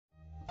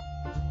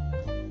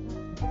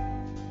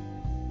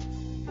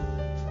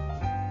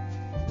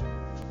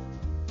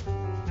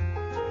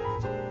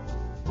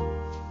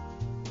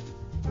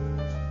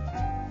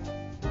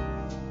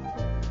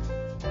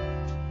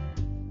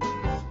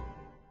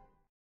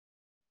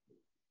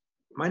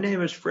My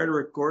name is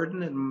Fredric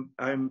Gordon, and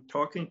I'm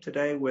talking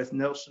today with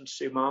Nelson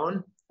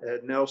Simon.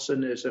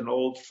 Nelson is an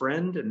old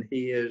friend, and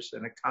he is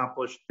an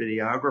accomplished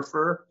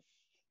videographer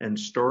and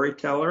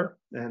storyteller.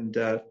 And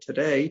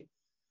today,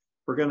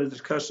 we're going to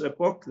discuss a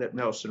book that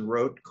Nelson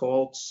wrote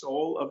called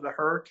Soul of the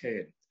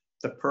Hurricane,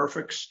 The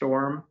Perfect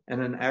Storm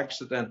and an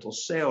Accidental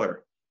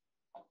Sailor.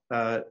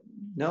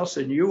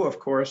 Nelson, you, of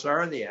course,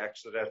 are the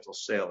accidental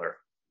sailor.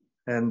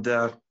 And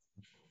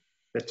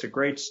it's a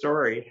great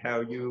story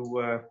how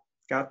you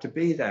got to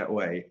be that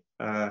way.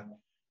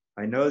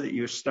 I know that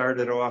you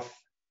started off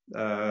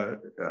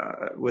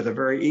with a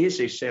very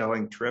easy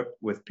sailing trip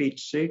with Pete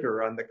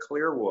Seeger on the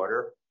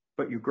Clearwater,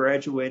 but you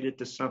graduated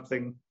to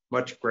something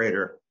much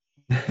greater.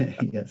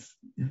 Yes.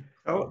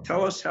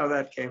 Tell us how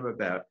that came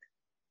about.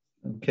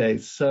 Okay,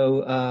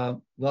 so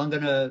I'm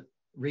going to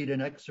read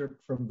an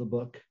excerpt from the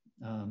book,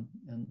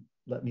 and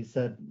let me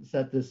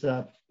set this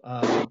up.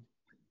 I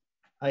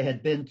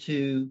had been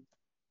to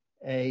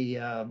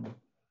a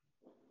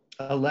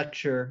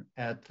lecture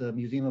at the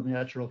Museum of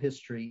Natural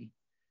History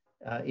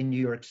in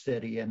New York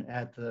City, and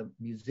at the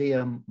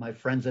museum, my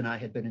friends and I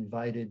had been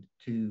invited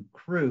to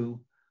crew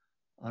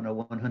on a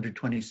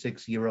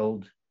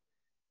 126-year-old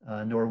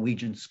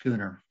Norwegian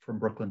schooner from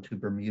Brooklyn to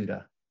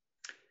Bermuda.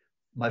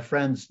 My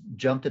friends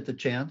jumped at the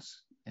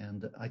chance,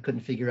 and I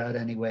couldn't figure out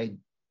any way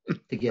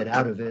to get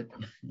out of it.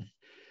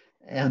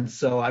 And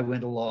so I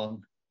went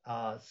along.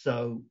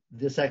 So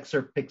this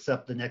excerpt picks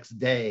up the next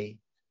day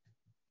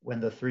when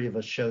the three of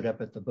us showed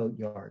up at the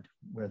boatyard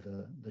where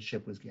the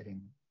ship was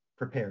getting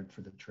prepared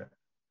for the trip.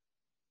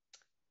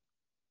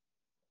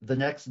 The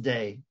next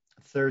day,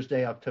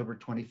 Thursday, October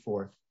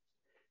 24th,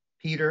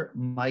 Peter,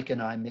 Mike, and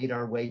I made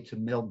our way to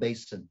Mill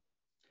Basin,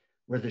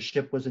 where the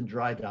ship was in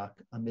dry dock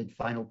amid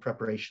final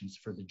preparations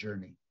for the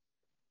journey.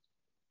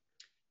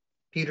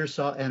 Peter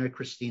saw Anna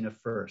Christina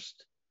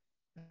first,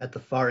 at the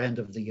far end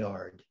of the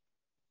yard.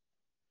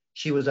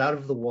 She was out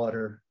of the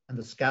water, and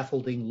the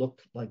scaffolding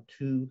looked like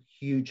two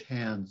huge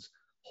hands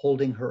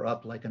holding her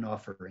up like an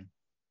offering.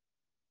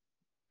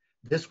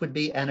 This would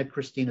be Anna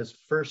Christina's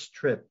first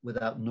trip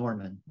without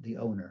Norman, the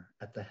owner,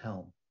 at the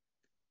helm.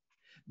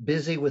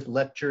 Busy with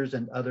lectures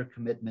and other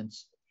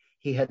commitments,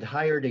 he had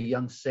hired a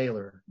young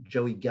sailor,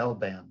 Joey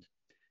Gelband,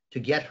 to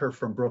get her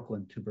from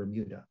Brooklyn to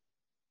Bermuda.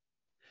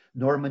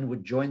 Norman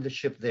would join the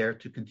ship there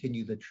to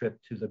continue the trip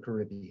to the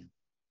Caribbean.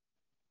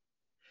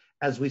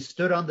 As we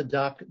stood on the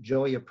dock,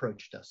 Joey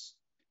approached us.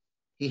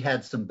 He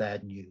had some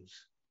bad news.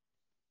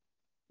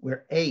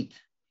 "We're 8,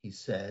 he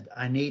said.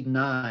 I need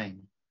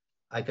 9.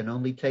 I can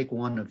only take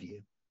one of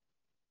you.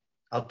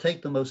 I'll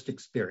take the most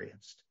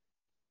experienced."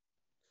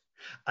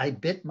 I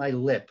bit my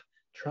lip,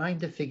 trying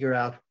to figure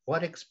out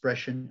what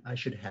expression I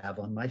should have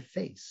on my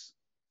face.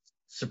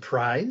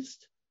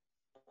 Surprised?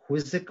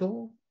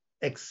 Quizzical?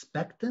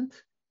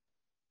 Expectant?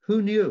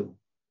 Who knew?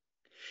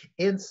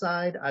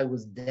 Inside, I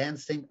was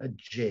dancing a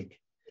jig,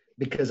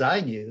 because I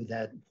knew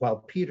that while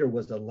Peter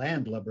was a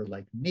landlubber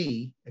like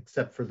me,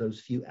 except for those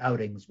few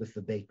outings with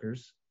the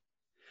Bakers,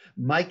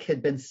 Mike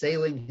had been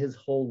sailing his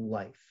whole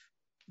life.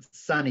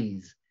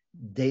 Sunnies,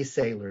 day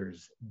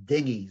sailors,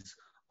 dinghies,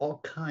 all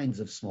kinds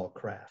of small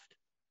craft.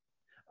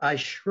 I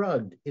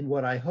shrugged in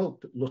what I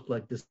hoped looked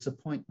like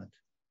disappointment.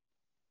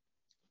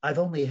 I've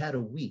only had a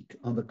week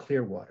on the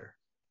Clearwater.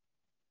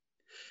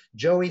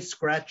 Joey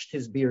scratched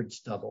his beard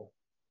stubble.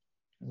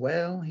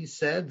 "Well," he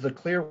said, "the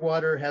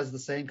Clearwater has the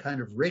same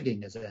kind of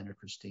rigging as Anna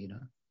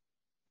Christina.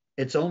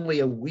 It's only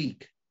a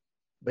week,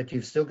 but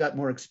you've still got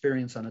more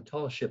experience on a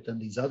tall ship than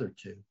these other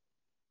two."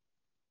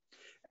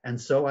 And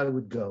so I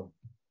would go.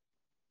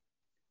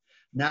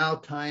 Now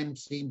time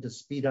seemed to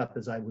speed up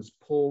as I was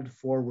pulled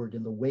forward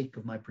in the wake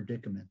of my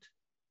predicament.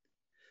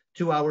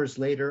 2 hours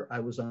later, I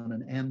was on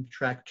an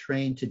Amtrak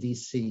train to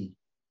DC.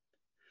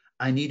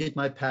 I needed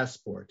my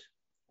passport,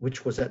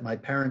 which was at my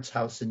parents'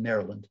 house in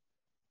Maryland.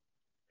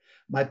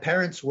 My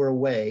parents were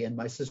away, and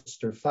my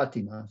sister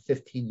Fatima,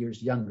 15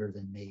 years younger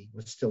than me,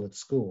 was still at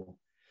school,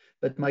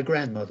 but my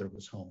grandmother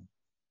was home.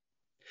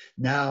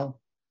 Now,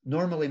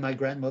 normally my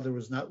grandmother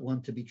was not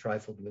one to be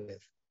trifled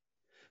with,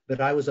 but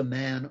I was a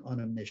man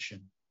on a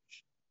mission.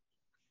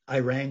 I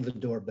rang the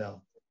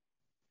doorbell.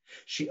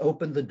 She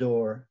opened the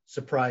door,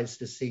 surprised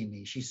to see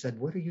me. She said,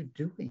 "What are you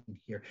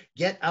doing here?"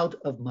 "Get out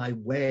of my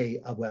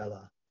way,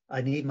 Abuela.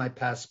 I need my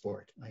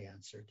passport," I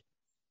answered,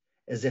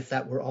 as if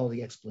that were all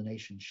the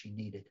explanation she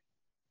needed.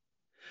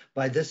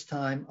 By this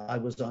time, I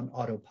was on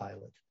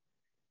autopilot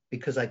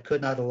because I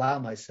could not allow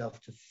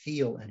myself to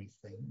feel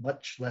anything,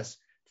 much less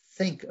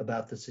think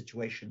about the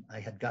situation I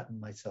had gotten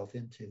myself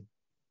into.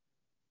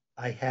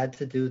 I had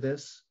to do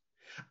this.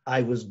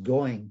 I was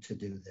going to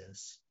do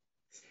this.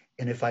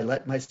 And if I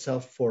let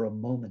myself for a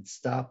moment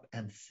stop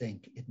and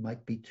think, it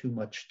might be too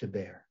much to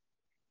bear.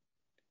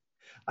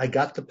 I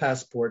got the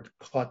passport,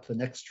 caught the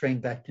next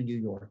train back to New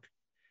York,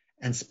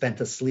 and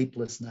spent a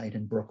sleepless night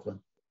in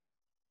Brooklyn.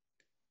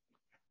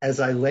 As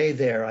I lay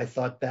there, I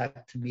thought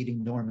back to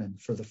meeting Norman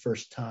for the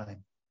first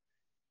time.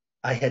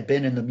 I had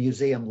been in the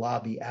museum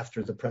lobby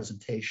after the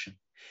presentation.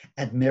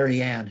 and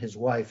Mary Ann, his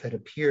wife, had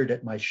appeared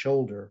at my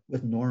shoulder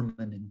with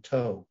Norman in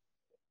tow.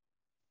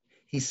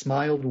 He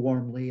smiled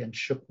warmly and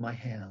shook my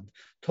hand,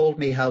 told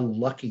me how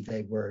lucky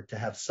they were to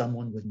have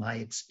someone with my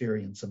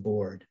experience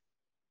aboard.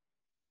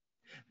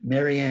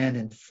 Mary Ann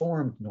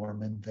informed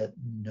Norman that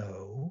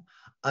no,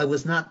 I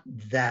was not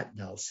that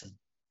Nelson,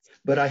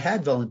 but I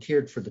had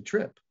volunteered for the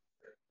trip.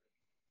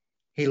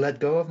 He let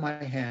go of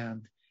my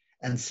hand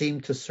and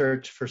seemed to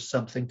search for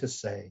something to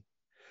say,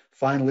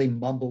 finally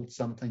mumbled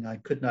something I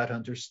could not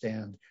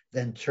understand,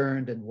 then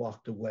turned and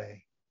walked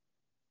away.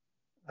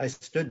 I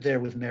stood there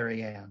with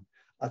Mary Ann,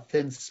 a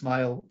thin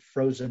smile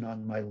frozen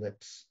on my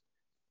lips.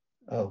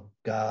 Oh,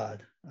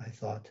 God, I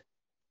thought.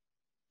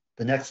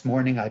 The next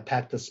morning, I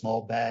packed a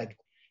small bag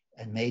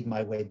and made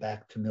my way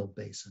back to Mill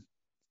Basin.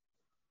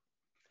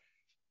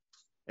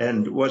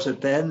 And was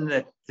it then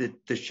that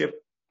the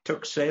ship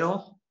took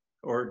sail,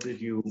 or did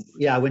you?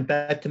 Yeah, I went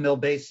back to Mill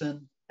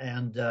Basin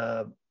and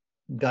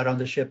got on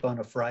the ship on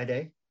a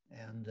Friday,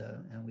 and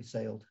we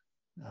sailed.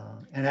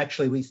 And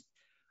actually,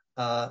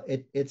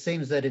 it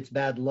seems that it's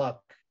bad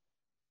luck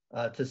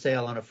to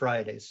sail on a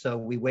Friday, so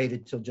we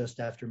waited till just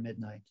after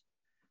midnight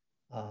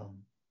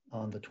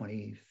on the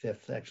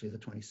 25th, actually the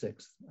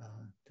 26th,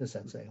 to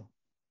set sail.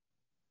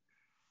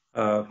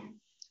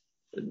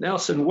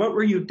 Nelson, what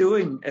were you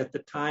doing at the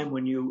time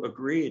when you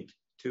agreed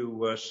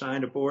to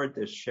sign aboard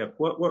this ship?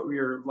 What were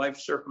your life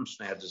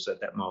circumstances at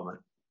that moment?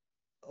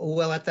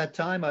 Well, at that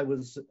time, I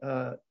was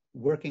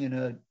working at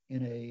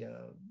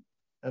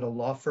a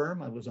law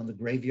firm. I was on the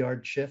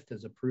graveyard shift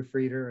as a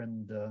proofreader,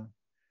 and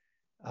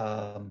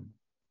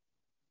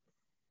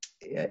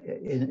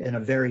in a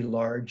very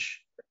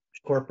large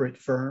corporate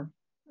firm.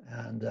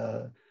 And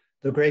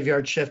the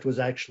graveyard shift was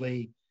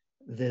actually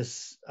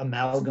this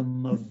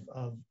amalgam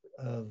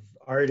of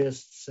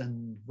artists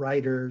and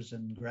writers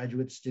and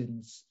graduate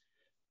students.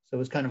 So it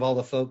was kind of all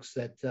the folks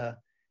that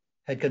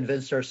had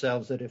convinced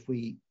ourselves that if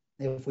we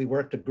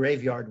worked a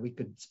graveyard, we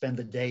could spend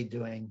the day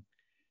doing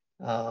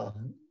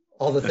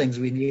all the things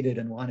we needed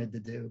and wanted to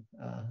do.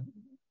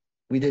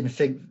 We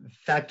didn't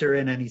factor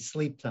in any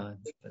sleep time,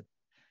 but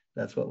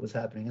that's what was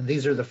happening. And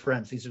these are the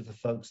friends, these are the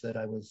folks that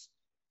I was,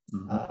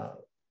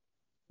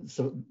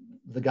 so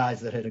the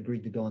guys that had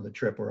agreed to go on the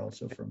trip were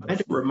also from. Kind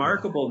of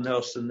remarkable,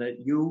 Nelson,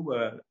 that you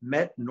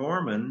met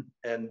Norman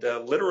and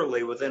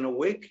literally within a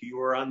week you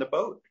were on the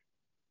boat.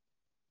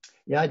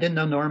 Yeah, I didn't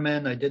know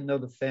Norman. I didn't know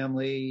the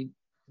family.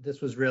 This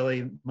was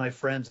really my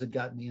friends that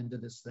got me into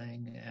this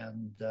thing.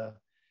 And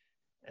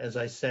as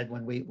I said,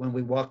 when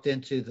we walked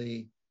into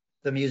the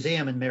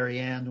museum in Mary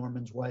Ann,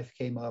 Norman's wife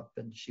came up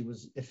and she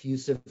was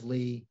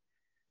effusively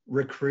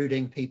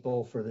recruiting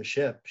people for the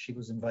ship. She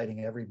was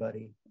inviting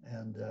everybody.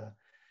 And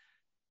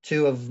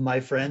two of my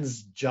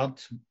friends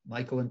jumped,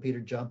 Michael and Peter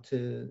jumped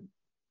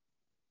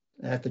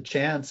at the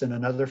chance, and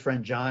another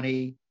friend,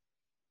 Johnny,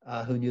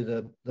 who knew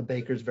the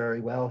Bakers very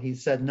well, he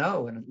said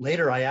no. And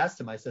later I asked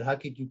him, I said, how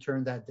could you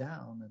turn that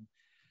down?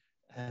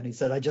 And he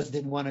said, I just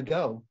didn't want to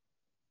go.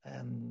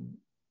 And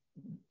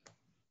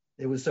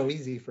it was so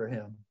easy for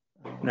him.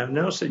 Now,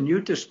 Nelson, you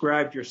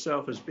described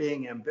yourself as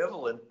being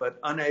ambivalent, but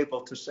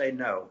unable to say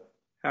no.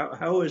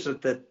 How is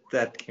it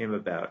that came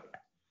about?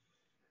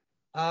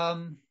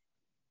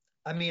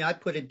 I mean, I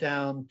put it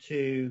down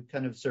to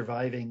kind of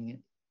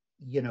surviving,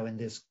 in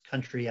this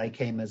country. I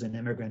came as an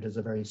immigrant, as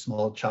a very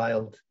small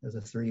child, as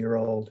a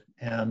 3-year-old.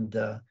 And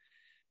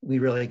we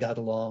really got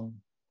along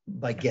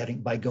by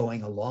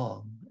going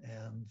along.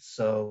 And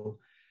so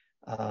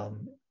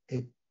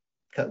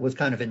it was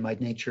kind of in my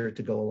nature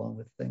to go along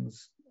with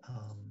things.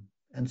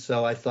 And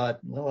so I thought,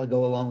 well, I'll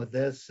go along with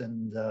this.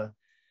 And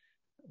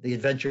the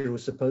adventure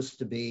was supposed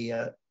to be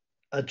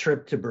a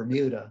trip to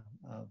Bermuda,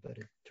 but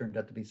it turned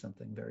out to be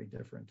something very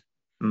different.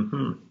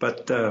 Mm-hmm.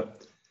 But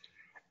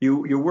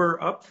you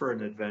were up for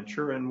an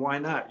adventure, and why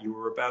not? You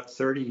were about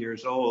 30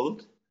 years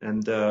old,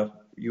 and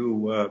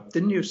you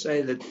didn't you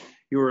say that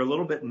you were a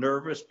little bit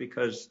nervous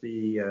because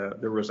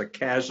there was a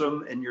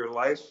chasm in your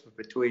life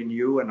between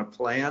you and a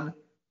plan?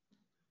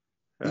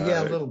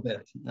 Yeah, a little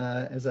bit.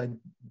 As I'd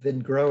been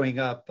growing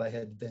up, I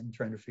had been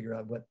trying to figure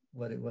out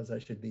what it was I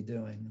should be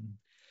doing.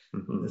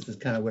 And this is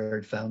kind of where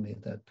it found me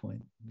at that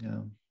point.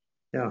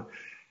 Yeah.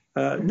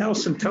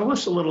 Nelson, tell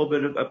us a little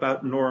bit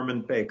about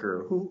Norman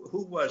Baker.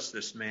 Who was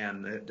this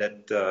man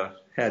that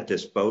had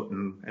this boat,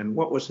 and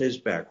what was his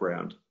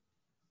background?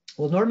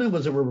 Well, Norman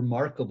was a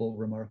remarkable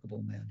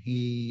man.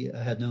 He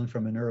had known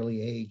from an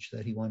early age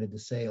that he wanted to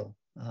sail,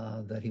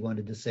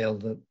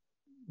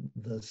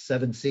 the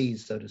 7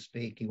 seas, so to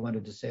speak. He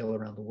wanted to sail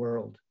around the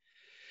world.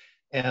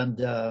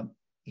 And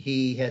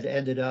he had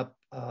ended up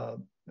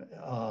on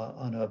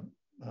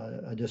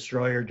a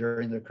destroyer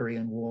during the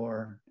Korean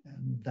War.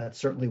 And that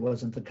certainly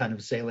wasn't the kind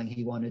of sailing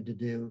he wanted to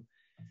do.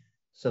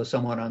 So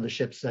someone on the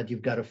ship said,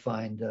 you've got to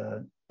find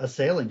a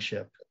sailing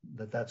ship,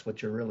 that's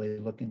what you're really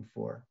looking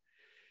for.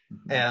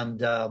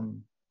 And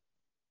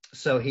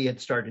so he had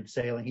started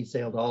sailing. He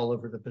sailed all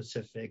over the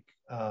Pacific.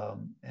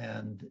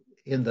 And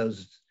in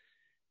those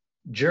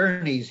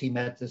journeys, he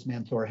met this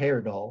man, Thor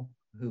Heyerdahl,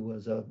 who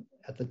was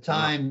at the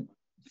time,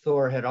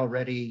 Thor had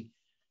already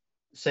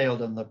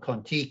sailed on the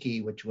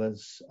Kon-Tiki, which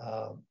was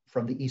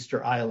from the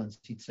Easter Islands.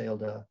 He'd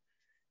sailed a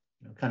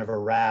kind of a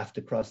raft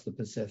across the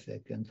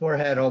Pacific. And Thor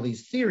had all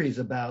these theories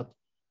about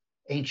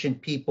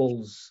ancient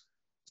peoples,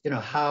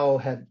 how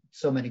had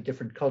so many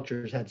different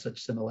cultures had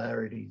such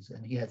similarities.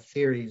 And he had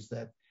theories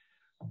that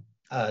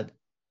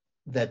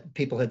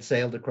people had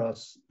sailed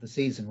across the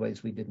seas in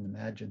ways we didn't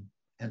imagine.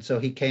 And so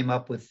he came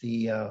up with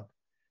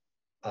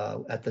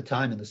at the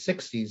time in the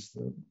 60s,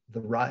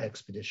 the Ra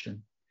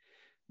expedition,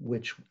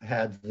 which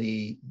had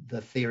the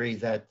theory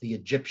that the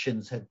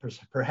Egyptians had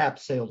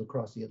perhaps sailed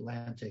across the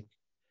Atlantic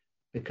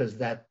because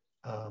that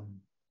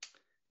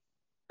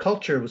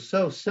culture was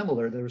so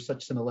similar. There were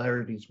such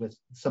similarities with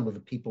some of the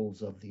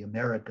peoples of the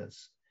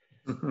Americas.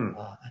 Mm-hmm.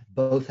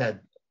 Both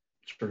had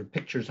sort of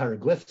pictures,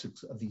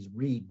 hieroglyphics of these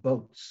reed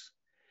boats.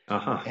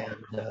 Uh-huh.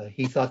 And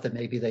he thought that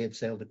maybe they had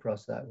sailed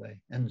across that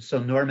way. And so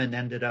Norman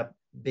ended up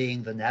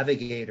being the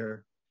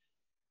navigator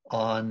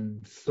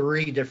on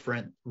 3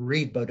 different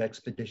reed boat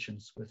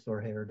expeditions with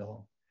Thor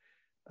Heyerdahl.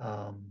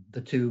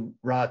 The 2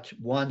 Ra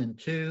 1 and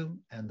 2,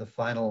 and the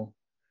final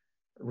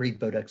reed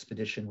boat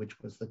expedition, which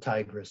was the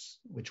Tigris,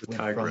 which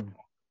went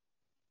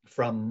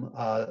from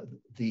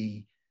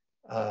the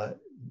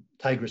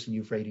Tigris and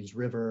Euphrates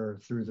River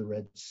through the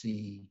Red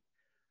Sea.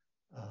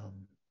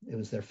 It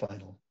was their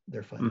final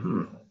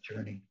mm-hmm.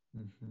 Journey.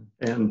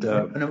 Mm-hmm. And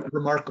a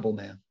remarkable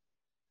man.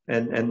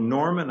 And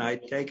Norman, I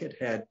take it,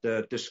 had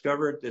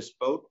discovered this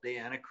boat, the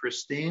Anna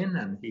Christine,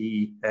 and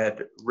he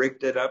had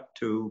rigged it up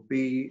to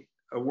be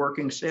a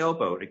working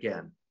sailboat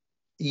again.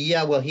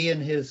 Yeah, well, he had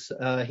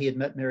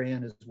met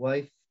Marianne, his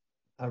wife,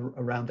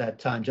 around that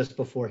time, just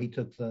before he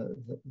took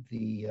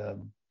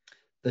the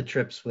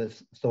trips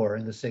with Thor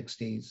in the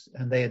 60s.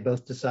 And they had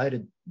both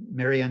decided,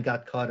 Marianne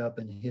got caught up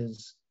in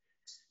his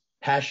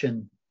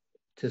passion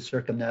to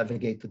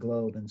circumnavigate the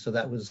globe. And so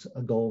that was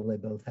a goal they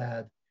both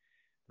had.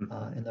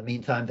 In the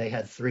meantime, they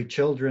had 3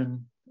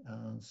 children.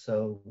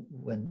 So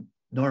when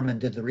Norman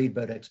did the reed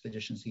boat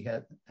expeditions, he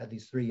had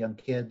these 3 young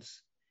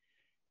kids.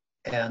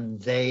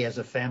 And they, as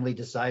a family,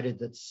 decided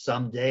that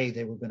someday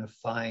they were going to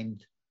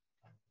find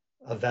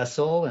a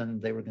vessel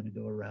and they were going to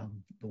go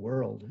around the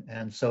world.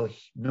 And so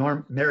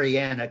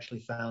Marianne actually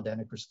found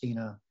Anna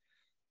Christina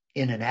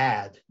in an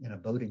ad in a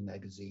boating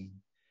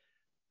magazine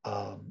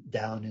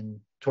down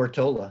in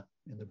Tortola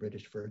in the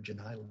British Virgin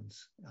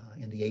Islands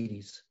in the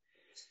 80s.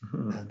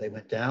 Mm-hmm. And they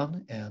went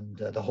down, and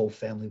the whole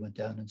family went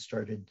down and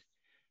started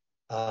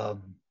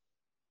trying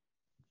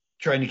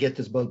to get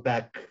this boat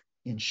back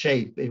in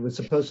shape. It was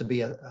supposed to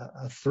be a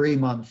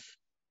 3-month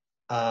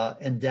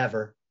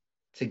endeavor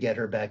to get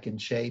her back in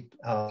shape.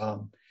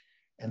 And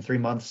 3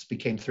 months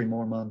became 3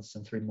 more months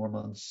and 3 more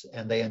months.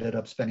 And they ended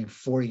up spending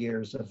 4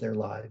 years of their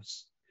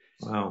lives.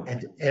 Wow.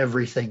 And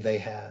everything they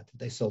had.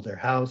 They sold their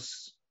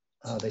house.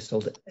 They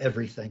sold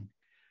everything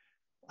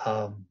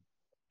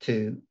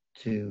to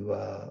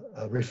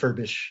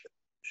refurbish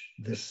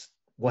this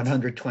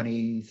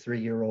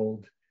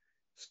 123-year-old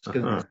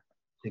schooner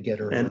to get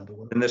her around the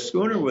world. And the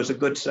schooner was a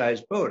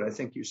good-sized boat. I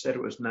think you said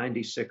it was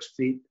 96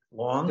 feet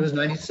long. It was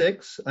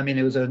 96. I mean,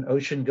 it was an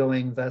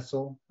ocean-going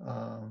vessel,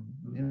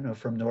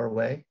 from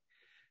Norway.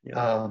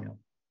 Yeah.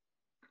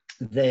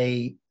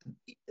 They,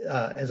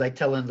 as I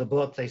tell in the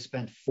book, they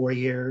spent 4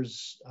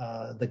 years.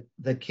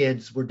 The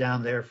kids were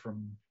down there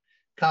from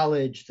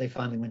college. They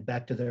finally went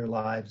back to their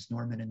lives.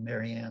 Norman and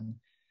Marianne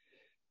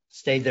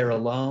stayed there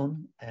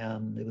alone,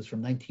 and it was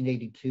from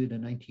 1982 to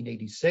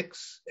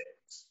 1986.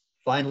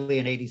 Finally,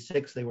 in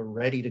 86, they were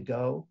ready to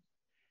go,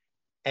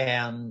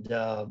 and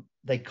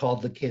they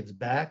called the kids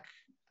back.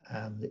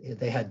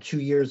 They had 2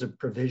 years of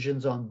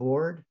provisions on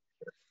board,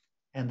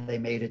 and they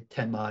made it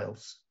 10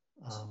 miles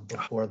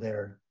before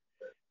their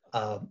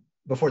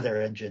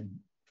engine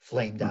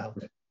flamed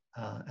out.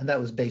 And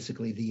that was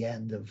basically the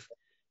end of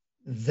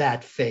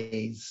that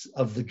phase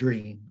of the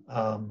dream.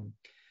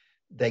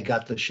 They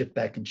got the ship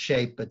back in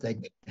shape, but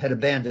they had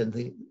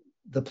abandoned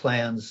the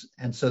plans.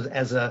 And so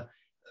as a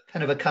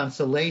kind of a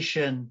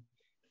consolation,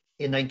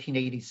 in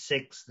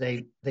 1986,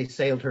 they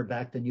sailed her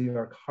back to New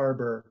York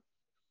Harbor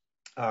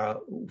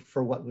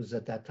for what was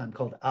at that time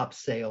called Op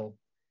Sail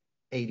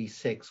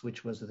 86,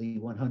 which was the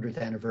 100th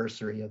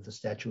anniversary of the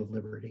Statue of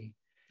Liberty.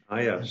 Oh,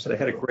 yes. So they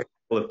had a great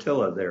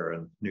flotilla there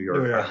in New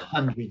York. There were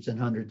hundreds and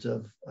hundreds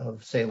of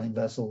sailing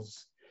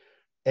vessels.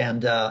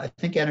 And I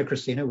think Anna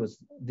Christina was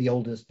the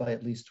oldest by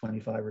at least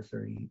 25 or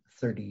 30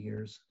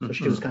 years. So mm-hmm.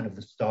 She was kind of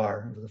the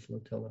star of the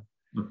flotilla.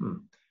 Mm-hmm.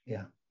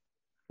 Yeah.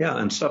 Yeah,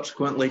 and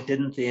subsequently,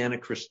 didn't the Anna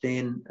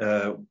Christine,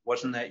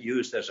 wasn't that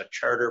used as a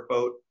charter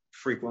boat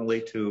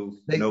frequently to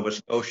Nova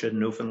Scotia,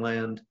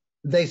 Newfoundland?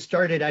 They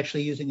started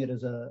actually using it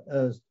as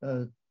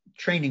a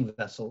training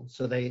vessel.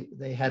 So they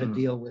had a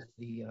deal with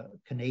the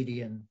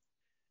Canadian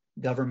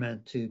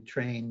government to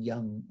train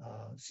young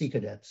sea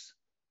cadets.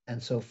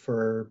 And so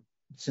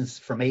since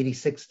from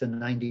 86 to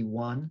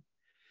 91,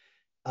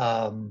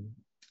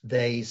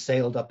 they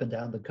sailed up and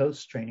down the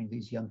coast training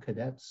these young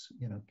cadets,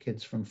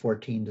 kids from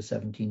 14 to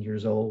 17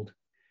 years old,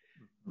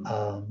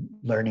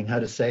 learning how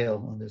to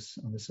sail on this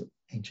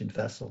ancient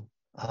vessel.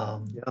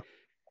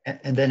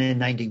 And then in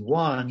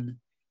 91,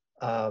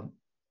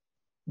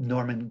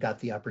 Norman got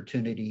the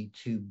opportunity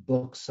to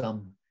book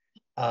some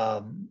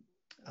um,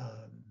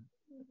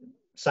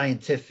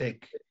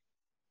 scientific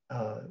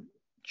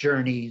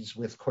journeys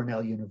with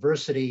Cornell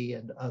University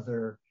and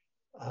other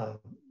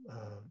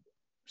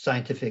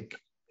scientific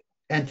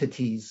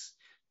entities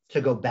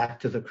to go back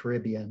to the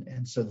Caribbean.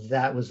 And so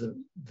that was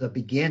the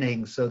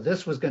beginning. So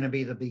this was going to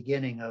be the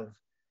beginning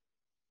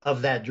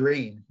of that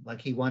dream.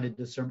 Like he wanted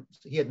to,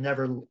 he had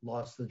never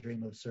lost the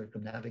dream of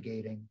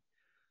circumnavigating.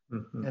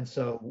 Mm-hmm. And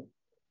so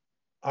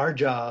our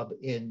job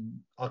in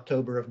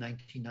October of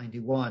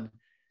 1991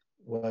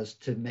 was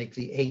to make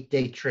the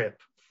 8-day trip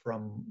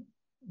from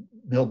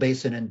Mill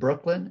Basin in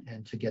Brooklyn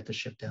and to get the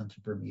ship down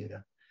to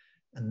Bermuda.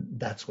 And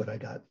that's what I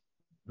got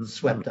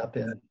swept up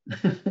in.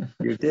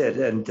 You did.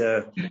 And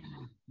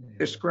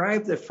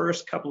describe the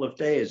first couple of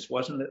days.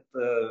 Wasn't it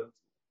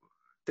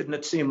didn't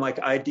it seem like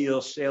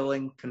ideal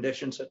sailing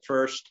conditions at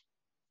first?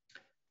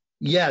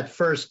 Yeah, at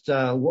first,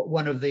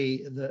 one of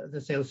the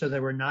sailors, so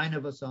there were 9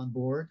 of us on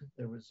board.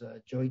 There was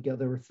Joey Gale,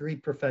 there were 3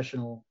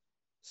 professional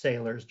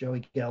sailors.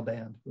 Joey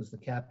Galband was the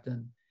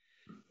captain.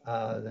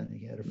 Then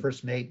he had a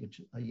first mate,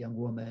 which a young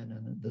woman,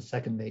 and the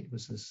second mate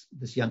was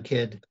this young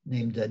kid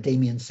named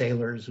Damian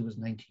Sailors, who was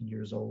 19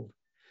 years old.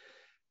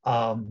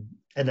 And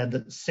then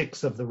the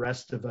 6 of the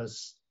rest of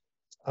us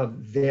of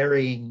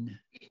varying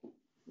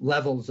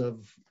levels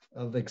of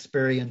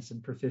experience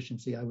and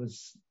proficiency. I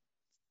was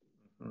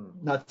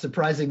not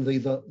surprisingly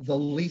the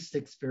least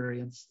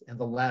experienced and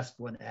the last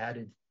one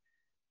added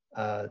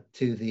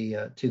to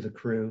the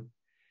crew.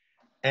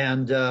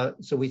 And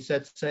so we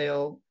set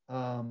sail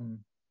on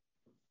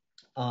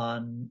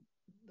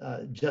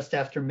just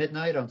after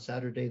midnight on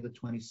Saturday, the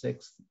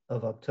 26th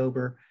of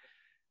October,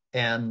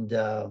 and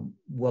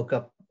woke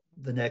up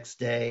the next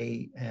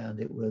day, and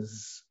it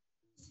was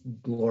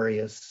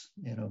glorious.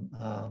 You know,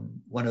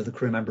 one of the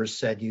crew members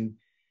said,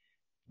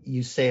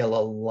 you sail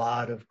a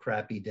lot of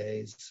crappy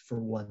days for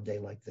one day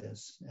like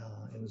this.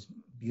 It was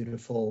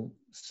beautiful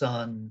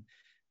sun,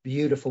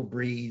 beautiful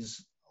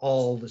breeze.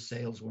 All the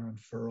sails were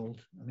unfurled.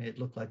 I mean, it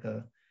looked like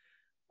a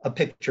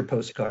picture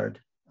postcard.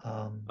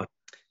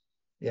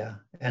 Yeah.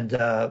 And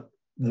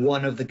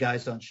one of the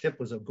guys on ship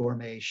was a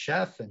gourmet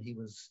chef, and he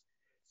was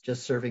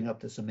just serving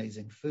up this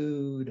amazing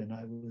food. And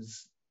I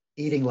was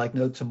eating like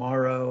no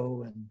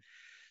tomorrow and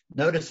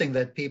noticing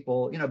that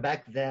people, you know,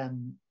 back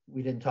then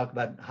we didn't talk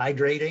about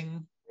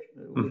hydrating.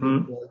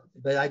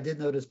 But I did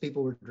notice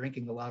people were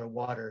drinking a lot of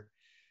water,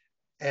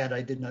 and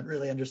I did not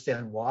really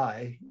understand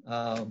why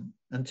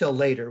until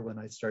later when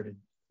I started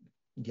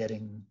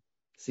getting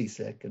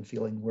seasick and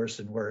feeling worse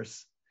and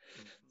worse.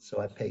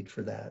 So I paid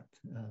for that.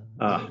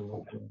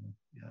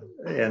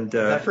 And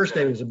that first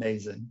day was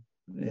amazing.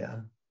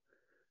 Yeah.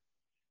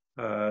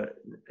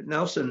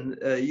 Nelson,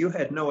 you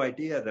had no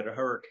idea that a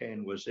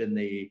hurricane was in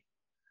the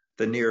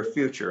near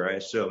future, I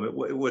assume.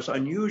 It was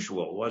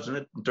unusual, wasn't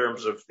it, in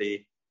terms of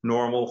the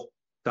normal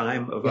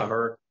time of a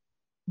hurricane?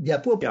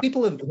 Yeah, well,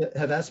 people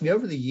have asked me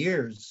over the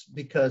years,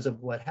 because of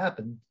what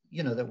happened,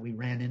 you know, that we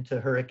ran into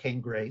Hurricane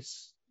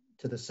Grace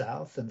to the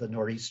south and the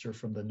nor'easter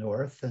from the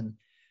north. And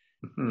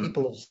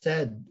people have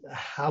said,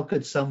 how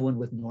could someone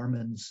with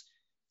Norman's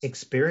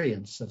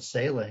experience of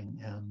sailing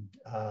and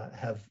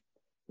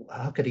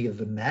how could he have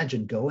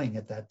imagined going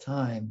at that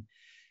time?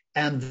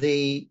 And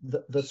the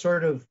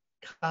sort of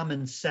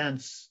common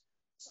sense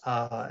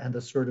and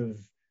the sort of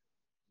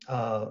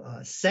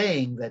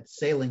saying that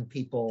sailing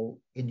people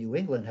in New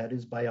England had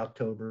is, by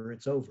October,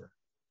 it's over.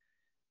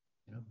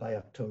 You know, by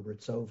October,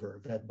 it's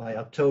over. That by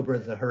October,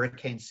 the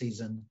hurricane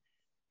season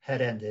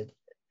had ended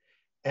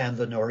and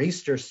the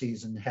nor'easter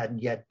season hadn't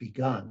yet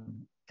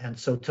begun. And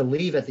so to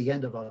leave at the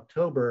end of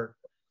October,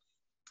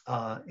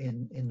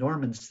 in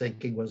Norman's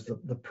thinking, was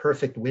the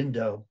perfect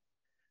window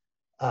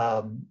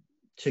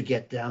to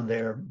get down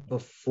there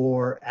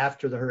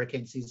after the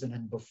hurricane season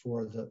and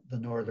before the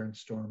northern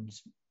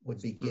storms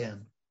would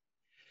begin.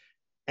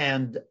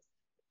 And,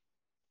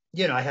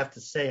 you know, I have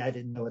to say, I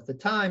didn't know at the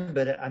time,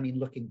 but I mean,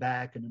 looking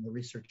back and in the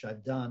research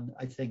I've done,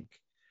 I think,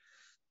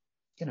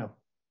 you know,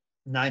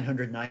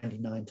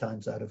 999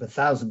 times out of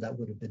 1,000, that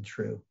would have been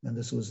true. And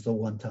this was the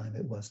one time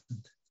it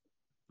wasn't,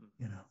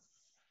 you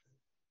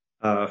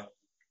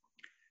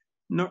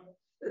know.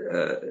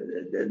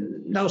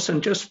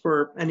 Nelson, just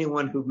for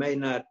anyone who may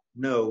not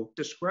know,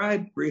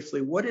 describe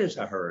briefly, what is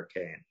a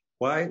hurricane?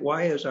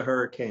 Why is a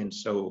hurricane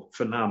so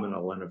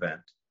phenomenal an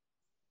event?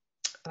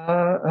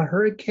 A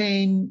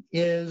hurricane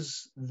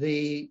is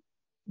the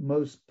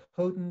most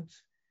potent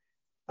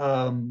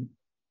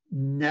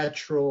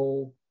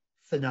natural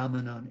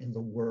phenomenon in the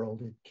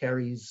world. It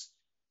carries,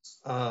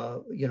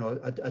 you know,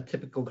 a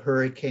typical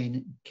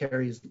hurricane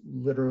carries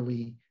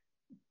literally,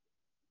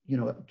 you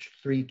know,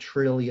 3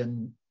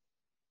 trillion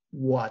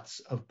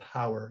watts of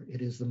power.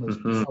 It is the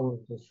most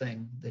powerful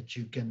thing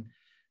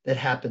that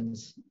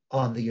happens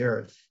on the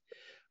earth.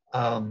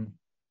 And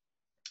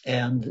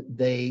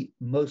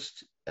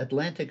most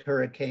Atlantic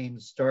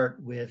hurricanes start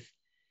with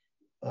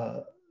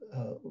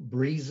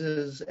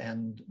breezes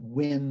and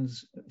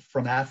winds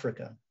from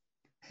Africa.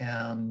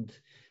 and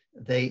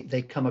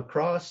they come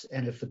across,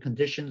 and if the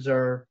conditions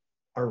are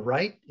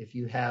right, if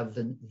you have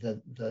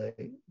the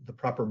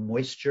proper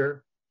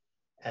moisture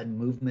and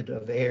movement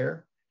of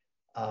air,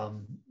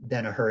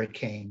 then a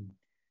hurricane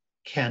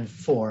can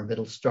form.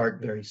 It'll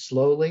start very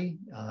slowly.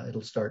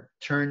 It'll start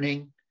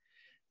turning.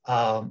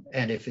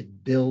 And if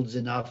it builds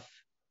enough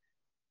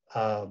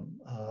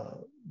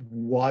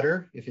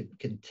water, if it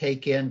can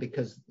take in,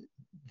 because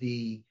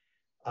the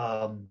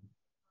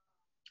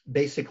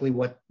basically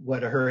what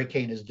a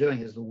hurricane is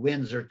doing is the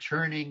winds are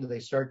turning, they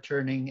start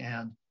turning,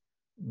 and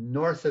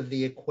north of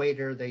the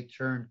equator, they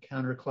turn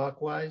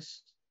counterclockwise.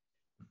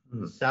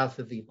 Mm-hmm. South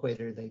of the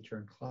equator, they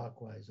turn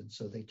clockwise. And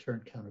so they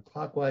turn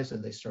counterclockwise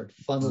and they start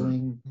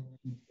funneling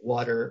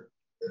water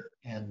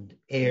and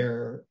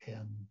air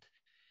and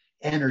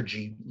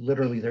energy.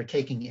 Literally, they're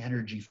taking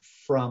energy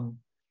from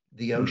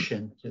the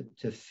ocean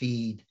to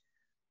feed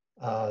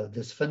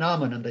this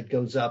phenomenon that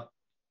goes up,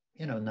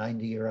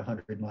 90 or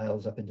 100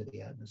 miles up into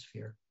the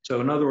atmosphere.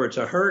 So in other words,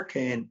 a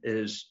hurricane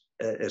is,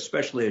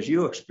 especially as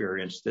you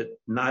experienced it,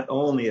 not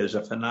only as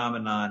a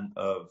phenomenon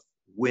of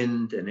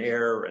wind and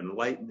air and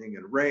lightning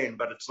and rain,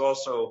 but it's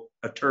also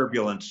a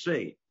turbulent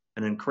sea,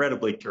 an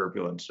incredibly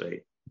turbulent sea.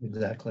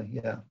 Exactly,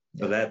 yeah.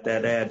 So that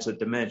adds a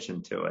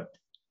dimension to it.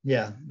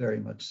 Yeah, very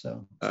much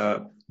so.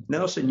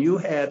 Nelson, you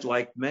had,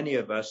 like many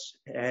of us,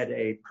 had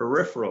a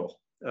peripheral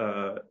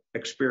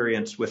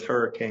experience with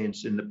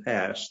hurricanes in the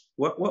past.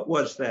 What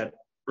was that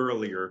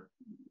earlier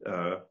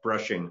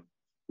brushing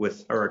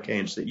with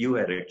hurricanes that you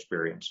had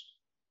experienced?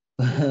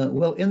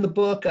 Well, in the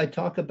book, I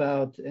talk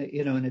about,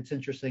 and it's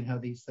interesting how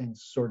these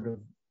things sort of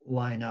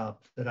line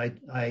up, that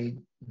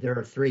there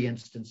are 3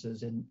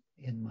 instances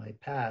in my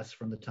past,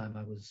 from the time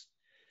I was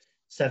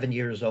 7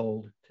 years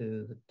old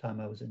to the time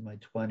I was in my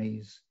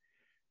 20s.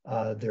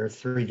 There are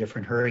 3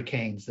 different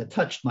hurricanes that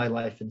touched my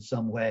life in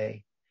some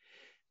way.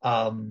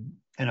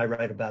 And I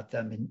write about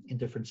them in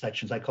different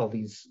sections. I call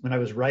these, when I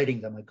was writing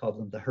them, I called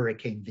them the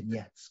hurricane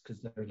vignettes,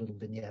 because they're little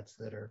vignettes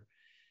that are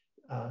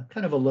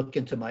kind of a look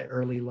into my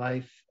early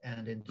life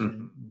and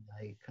into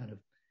my kind of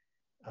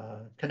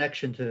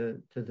connection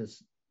to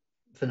this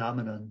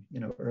phenomenon,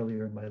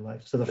 earlier in my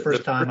life. So the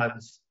first time I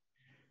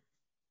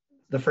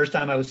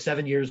was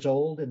 7 years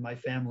old, and my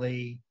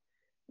family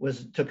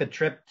took a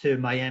trip to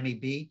Miami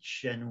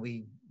Beach, and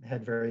we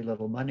had very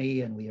little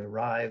money, and we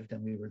arrived,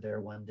 and we were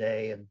there one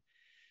day and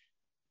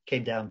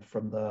came down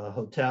from the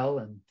hotel,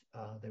 and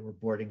they were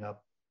boarding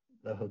up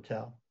the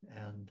hotel,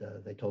 and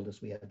they told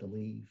us we had to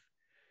leave.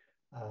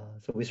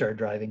 So we started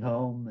driving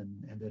home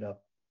and ended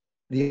up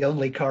the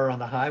only car on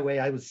the highway.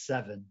 I was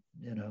 7,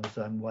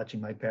 so I'm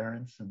watching my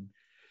parents, and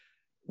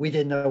we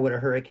didn't know what a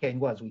hurricane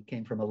was. We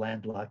came from a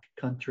landlocked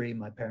country.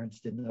 My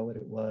parents didn't know what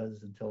it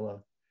was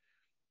until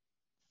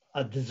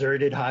a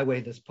deserted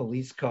highway, this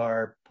police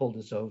car pulled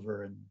us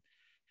over and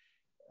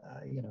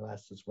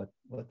asked us what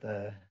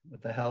the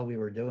hell we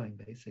were doing,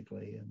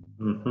 basically.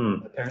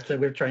 And my parents said,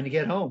 we're trying to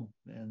get home.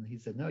 And he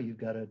said, no, you've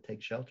got to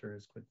take shelter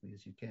as quickly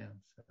as you can.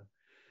 So.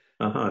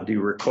 Do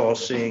you recall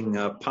seeing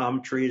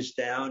palm trees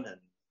down and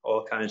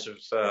all kinds of...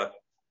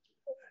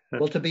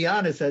 Well, to be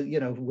honest,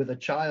 with a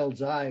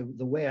child's eye,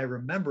 the way I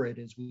remember it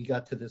is we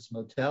got to this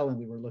motel and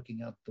we were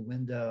looking out the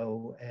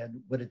window,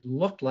 and what it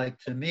looked like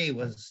to me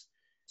was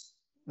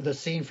the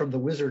scene from The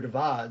Wizard of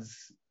Oz,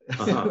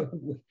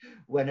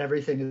 when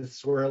everything is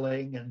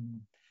swirling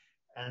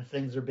and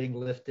things are being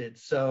lifted.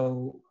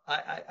 So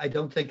I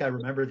don't think I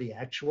remember the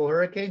actual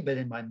hurricane, but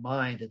in my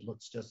mind, it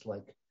looks just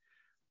like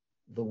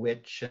the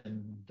witch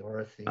and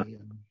Dorothy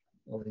and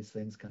all these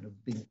things kind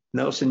of being.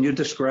 Nelson, you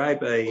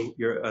describe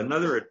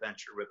another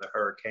adventure with a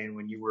hurricane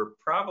when you were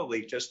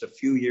probably just a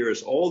few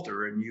years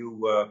older, and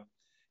you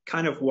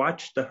kind of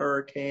watched the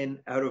hurricane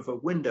out of a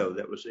window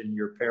that was in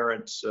your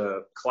parents'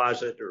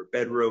 closet or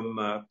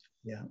bedroom.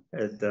 Yeah.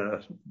 And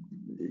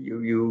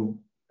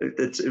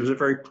it was a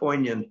very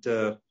poignant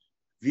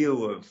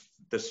view of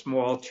the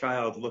small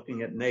child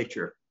looking at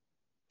nature.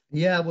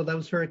 Yeah, well, that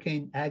was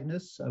Hurricane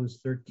Agnes. I was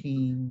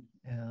 13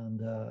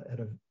 and at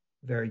a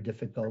very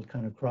difficult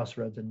kind of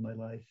crossroads in my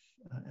life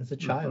as a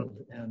child,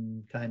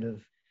 and kind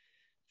of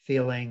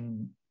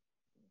feeling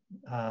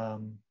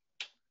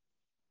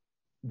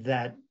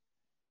that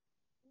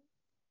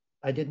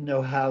I didn't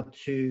know how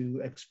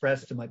to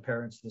express to my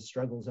parents the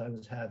struggles I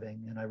was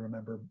having. And I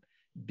remember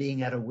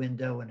being at a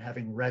window and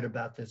having read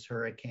about this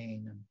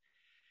hurricane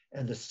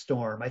and the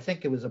storm. I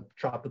think it was a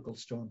tropical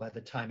storm by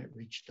the time it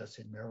reached us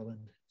in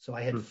Maryland. So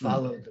I had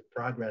followed the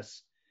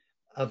progress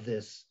of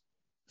this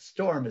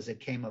storm as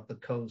it came up the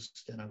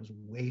coast, and I was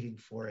waiting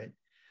for it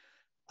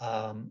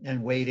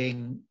and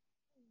waiting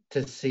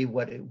to see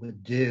what it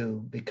would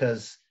do,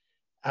 because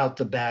out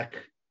the back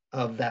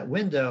of that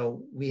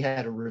window, we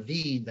had a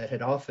ravine that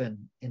had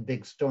often in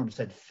big storms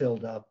had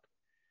filled up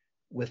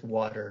with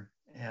water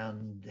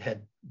and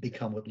had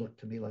become what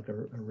looked to me like a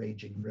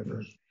raging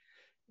river.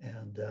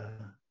 And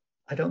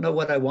I don't know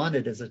what I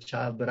wanted as a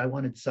child, but I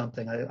wanted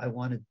something. I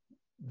wanted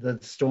the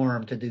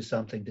storm to do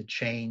something, to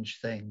change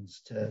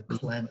things, to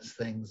cleanse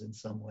things in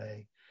some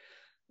way.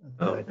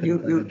 that I Oh, couldn't quite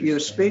you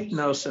understand. speak,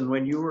 Nelson,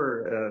 when you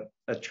were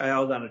a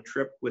child on a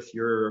trip with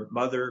your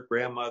mother,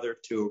 grandmother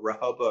to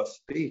Rehoboth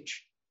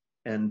Beach,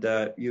 and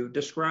you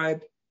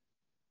described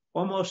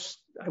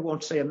almost, I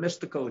won't say a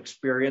mystical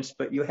experience,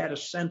 but you had a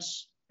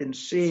sense in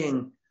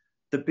seeing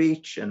the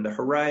beach and the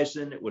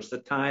horizon. It was the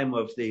time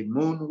of the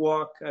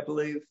moonwalk, I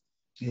believe.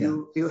 Yeah.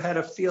 You had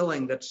a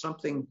feeling that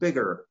something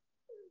bigger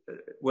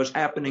was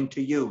happening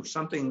to you,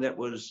 something that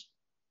was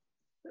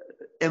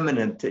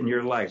imminent in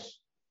your life.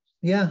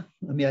 Yeah,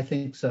 I mean, I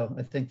think so.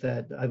 I think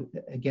that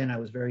I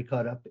was very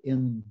caught up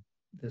in,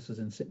 this was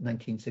in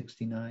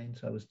 1969,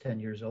 so I was 10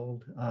 years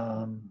old.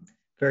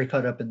 Very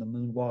caught up in the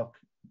moonwalk,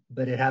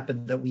 but it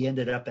happened that we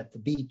ended up at the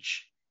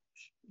beach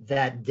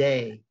that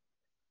day.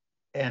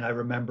 And I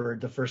remember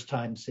the first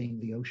time seeing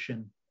the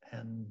ocean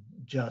and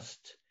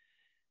just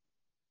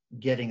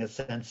getting a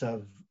sense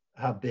of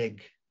how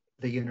big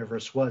the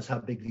universe was, how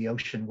big the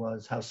ocean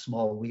was, how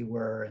small we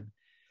were, and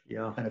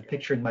Yeah. kind of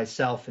picturing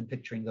myself and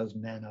picturing those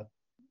men up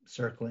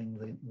circling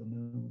the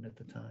moon at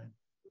the time.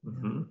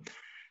 Mm-hmm.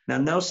 Now,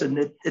 Nelson,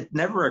 it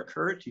never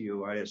occurred to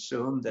you, I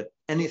assume, that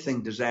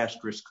anything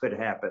disastrous could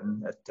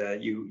happen.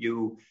 That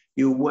you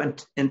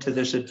went into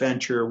this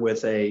adventure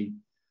with a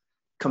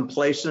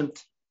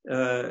complacent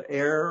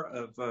air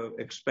of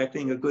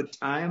expecting a good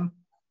time.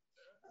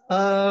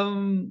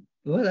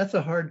 Well, that's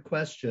a hard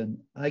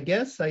question. I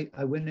guess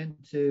I went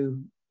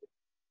into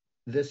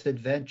this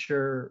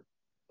adventure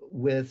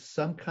with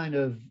some kind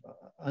of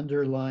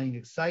underlying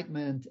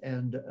excitement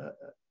and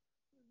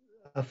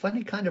a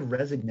funny kind of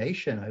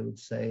resignation, I would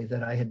say,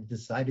 that I had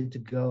decided to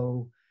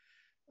go.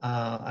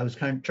 I was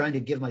kind of trying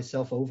to give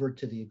myself over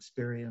to the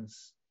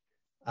experience.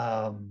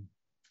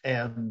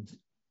 And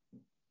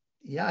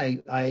yeah,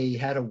 I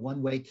had a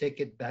one-way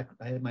ticket back.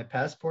 I had my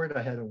passport.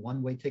 I had a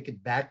one-way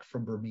ticket back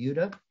from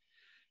Bermuda.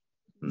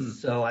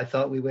 So I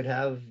thought we would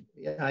have,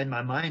 in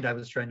my mind, I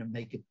was trying to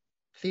make it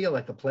feel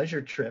like a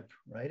pleasure trip,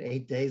 right?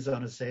 8 days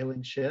on a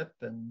sailing ship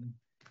and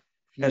a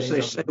few As days they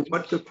on say, the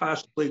what beach. could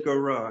possibly go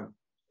wrong?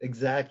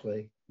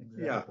 Exactly.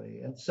 Yeah.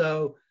 And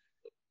so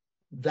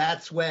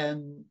that's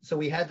when, so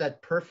we had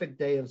that perfect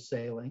day of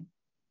sailing.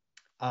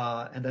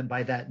 And then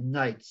by that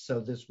night,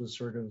 so this was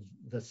sort of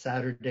the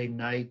Saturday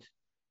night,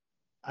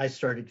 I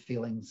started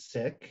feeling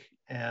sick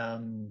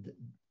and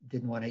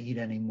didn't want to eat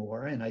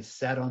anymore. And I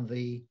sat on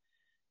the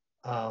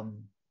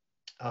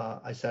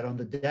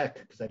deck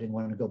because I didn't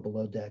want to go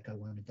below deck. I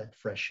wanted that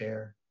fresh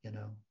air,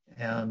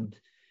 and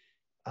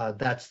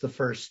that's the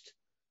first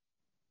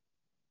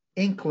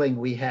inkling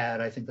we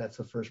had. I think that's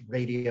the first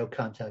radio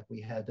contact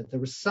we had that there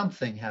was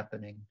something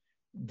happening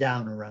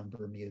down around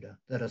Bermuda,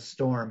 that a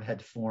storm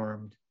had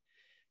formed,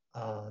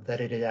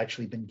 that it had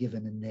actually been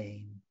given a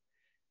name,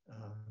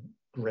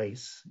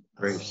 Grace.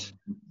 Grace.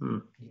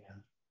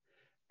 Yeah.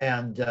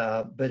 And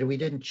but we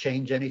didn't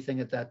change anything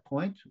at that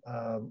point.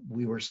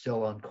 We were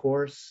still on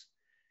course.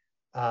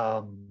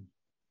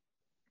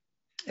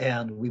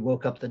 And we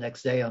woke up the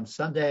next day on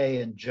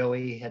Sunday, and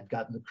Joey had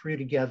gotten the crew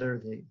together.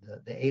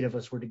 The 8 of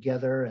us were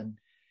together, and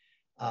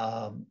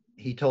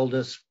he told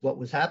us what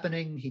was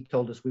happening. He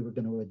told us we were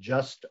going to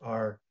adjust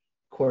our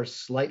course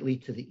slightly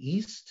to the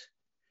east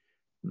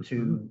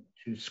to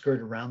skirt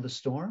around the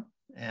storm.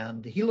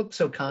 And he looked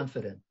so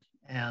confident,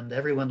 and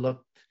everyone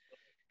looked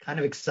kind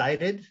of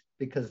excited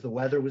because the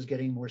weather was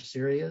getting more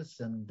serious.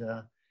 And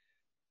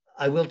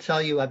I will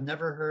tell you, I've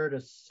never heard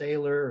a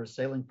sailor or a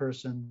sailing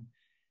person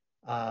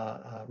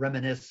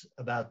reminisce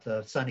about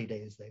the sunny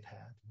days they've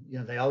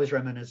had. They always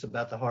reminisce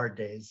about the hard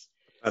days.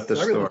 At the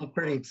so everyone store. was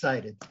pretty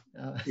excited.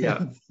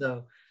 Yeah.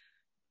 So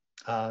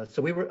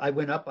I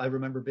went up. I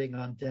remember being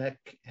on deck,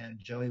 and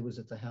Joey was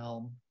at the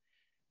helm,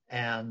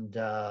 and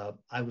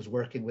I was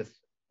working with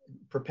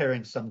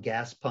preparing some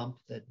gas pump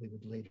that we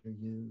would later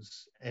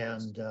use.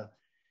 And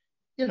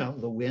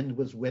the wind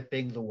was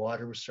whipping, the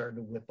water was starting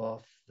to whip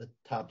off the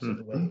tops of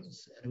the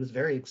waves. And it was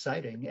very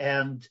exciting.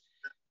 And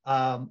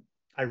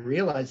I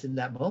realized in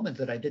that moment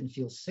that I didn't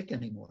feel sick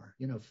anymore.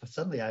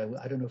 Suddenly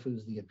I don't know if it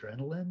was the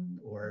adrenaline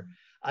or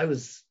I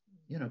was,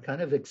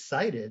 kind of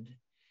excited.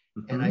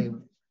 And I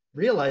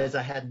realized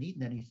I hadn't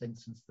eaten anything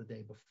since the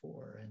day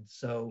before. And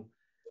so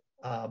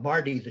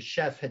Marty, the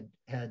chef,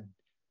 had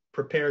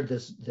prepared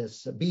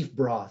this beef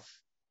broth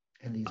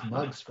in these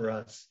mugs for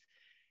us.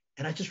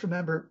 And I just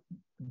remember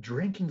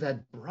drinking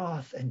that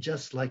broth and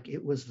just like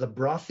it was the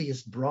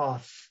brothiest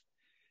broth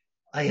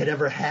I had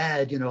ever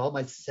had. All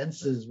my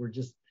senses were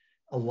just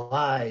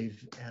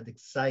alive and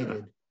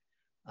excited.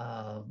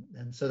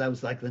 And so that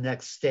was like the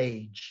next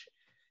stage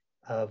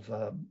of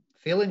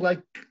feeling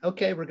like,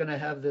 okay, we're going to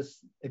have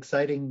this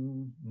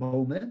exciting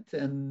moment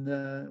and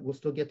we'll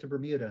still get to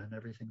Bermuda and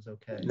everything's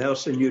okay.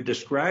 Nelson, you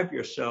describe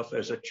yourself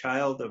as a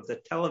child of the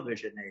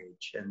television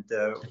age. And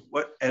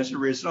as a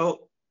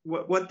result,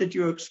 what did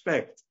you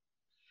expect?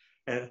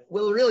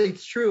 Well, really,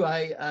 it's true.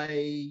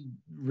 I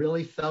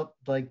really felt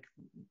like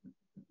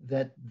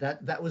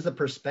that was the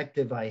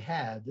perspective I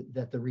had,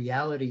 that the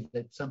reality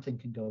that something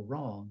can go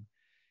wrong.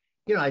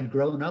 I'd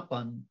grown up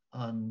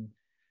on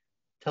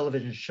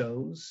television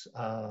shows,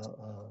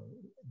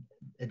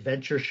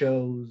 adventure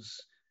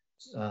shows,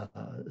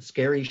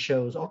 scary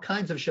shows, all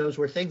kinds of shows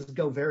where things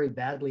go very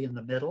badly in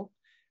the middle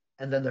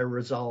and then they're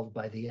resolved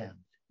by the end.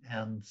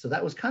 And so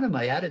that was kind of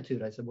my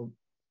attitude. I said, well,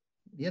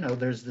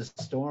 there's this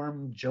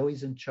storm,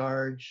 Joey's in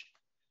charge,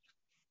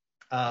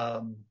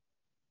 and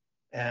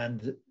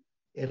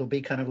it'll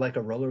be kind of like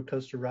a roller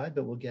coaster ride,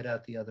 but we'll get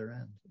out the other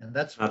end. And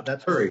that's what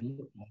it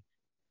looked like.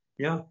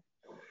 Yeah.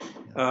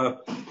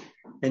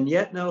 And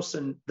yet,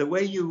 Nelson, the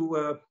way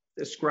you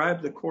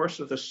described the course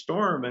of the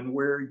storm and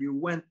where you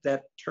went,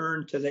 that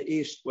turn to the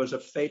east was a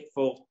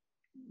fateful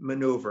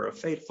maneuver, a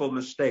fateful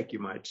mistake, you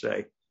might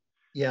say.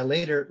 Yeah,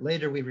 later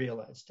we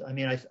realized. I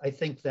mean, I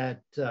think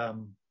that I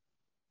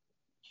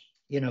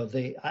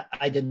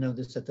didn't know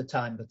this at the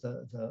time, but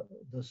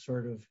the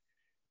sort of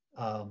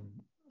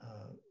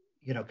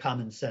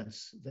common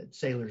sense that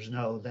sailors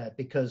know that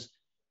because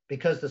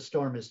the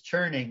storm is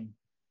turning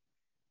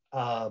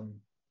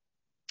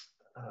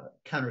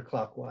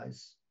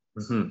counterclockwise,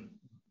 mm-hmm.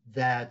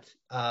 that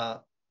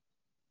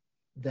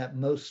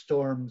most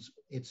storms,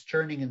 it's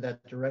turning in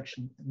that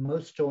direction.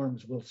 Most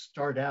storms will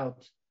start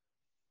out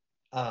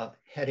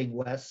heading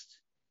west,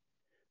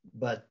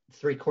 but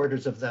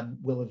 3/4 of them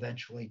will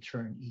eventually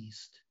turn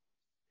east.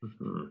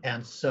 Mm-hmm.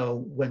 And so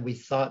when we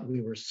thought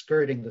we were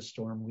skirting the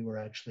storm, we were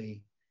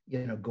actually,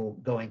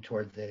 going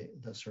toward the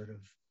sort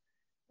of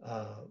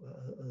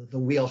the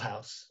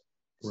wheelhouse,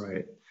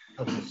 right,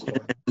 of the storm.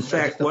 In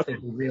fact,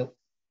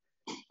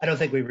 I don't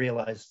think we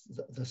realized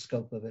the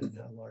scope of it and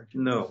how large it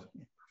was.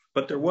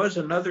 But there was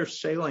another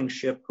sailing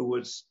ship who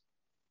was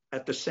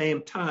at the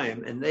same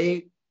time, and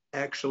they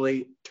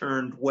actually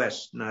turned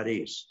west, not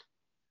east.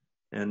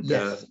 And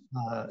yes,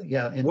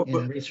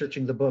 in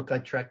researching the book, I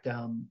tracked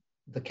down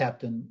the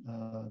captain.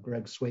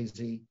 Greg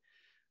Swayze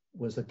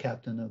was the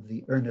captain of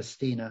the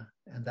Ernestina,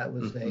 and that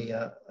was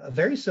a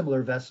very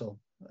similar vessel.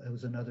 It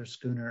was another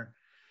schooner.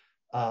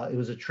 It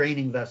was a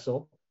training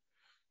vessel,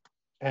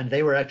 and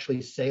they were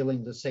actually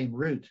sailing the same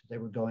route. They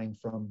were going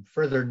from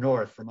further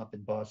north, from up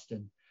in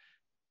Boston,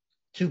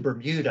 to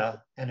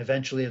Bermuda, and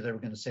eventually they were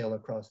going to sail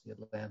across the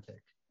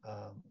Atlantic.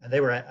 And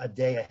they were a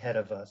day ahead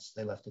of us.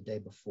 They left a day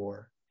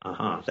before.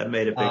 That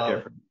made a big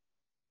difference.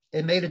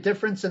 It made a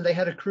difference, and they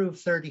had a crew of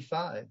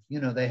 35.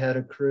 They had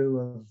a crew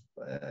of,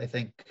 I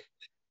think,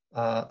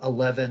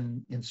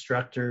 11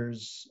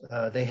 instructors.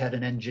 They had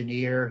an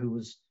engineer who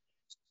was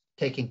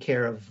taking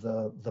care of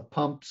the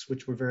pumps,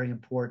 which were very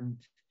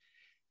important.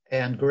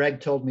 And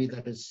Greg told me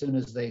that as soon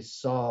as they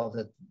saw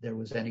that there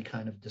was any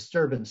kind of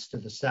disturbance to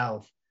the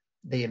south,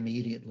 they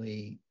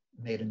immediately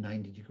made a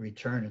 90-degree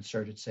turn and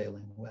started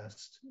sailing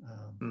west.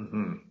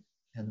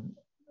 And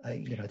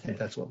I think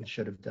that's what we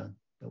should have done,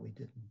 but we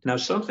didn't. Now,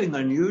 something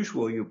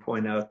unusual you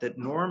point out, that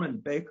Norman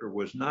Baker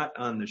was not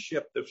on the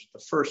ship. This was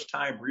the first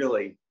time,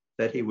 really,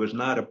 that he was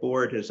not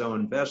aboard his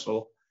own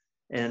vessel.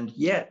 And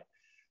yet,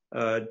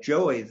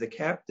 Joey, the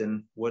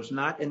captain, was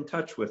not in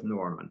touch with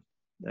Norman.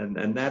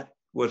 And that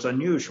was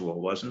unusual,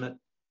 wasn't it?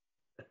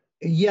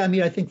 Yeah, I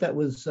mean, I think that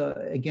was,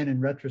 again,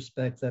 in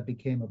retrospect, that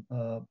became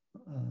a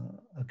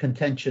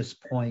contentious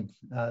point.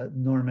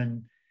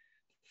 Norman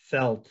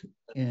felt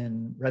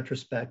in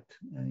retrospect,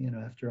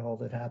 after all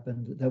that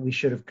happened, that we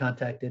should have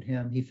contacted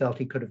him. He felt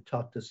he could have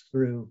talked us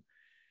through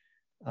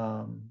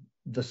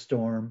the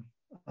storm.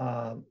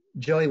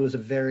 Joey was a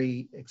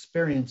very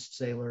experienced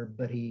sailor,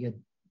 but he had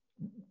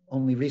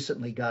only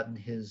recently gotten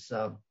his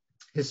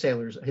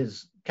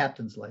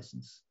captain's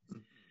license.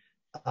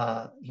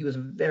 He was a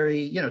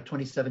very,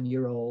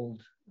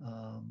 27-year-old,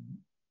 a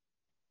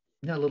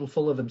little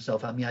full of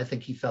himself. I mean, I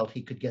think he felt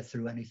he could get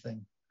through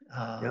anything.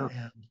 And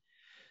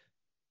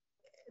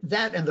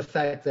that, and the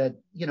fact that,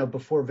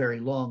 before very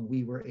long,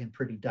 we were in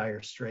pretty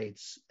dire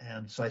straits.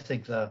 And so I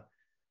think the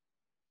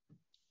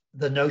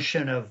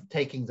notion of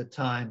taking the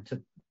time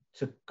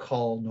to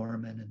call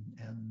Norman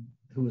and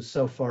who was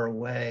so far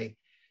away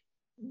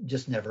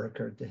just never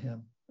occurred to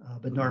him.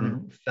 But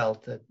Norman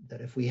felt that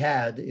if we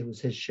had, it was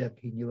his ship,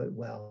 he knew it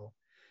well,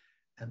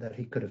 and that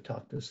he could have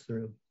talked us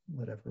through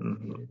whatever we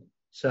needed.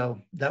 So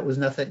that was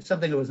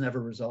something that was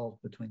never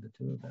resolved between the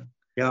two of them.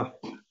 Yeah.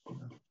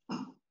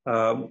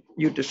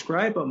 You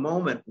describe a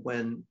moment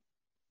when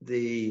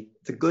the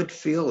good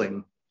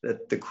feeling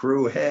that the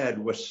crew had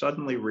was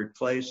suddenly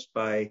replaced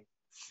by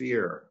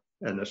fear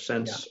and a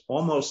sense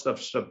almost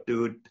of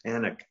subdued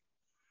panic.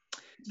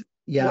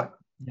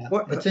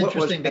 It's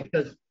interesting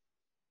because,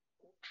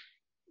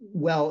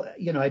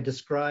 I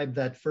described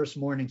that first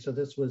morning. So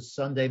this was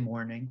Sunday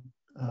morning,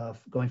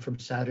 going from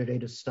Saturday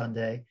to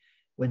Sunday,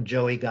 when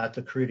Joey got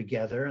the crew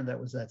together, and that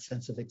was that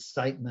sense of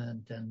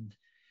excitement and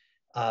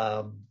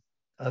of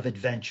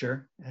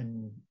adventure.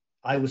 And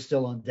I was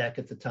still on deck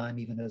at the time,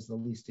 even as the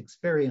least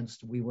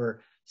experienced. We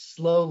were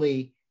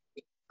slowly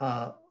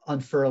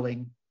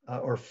unfurling,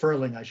 or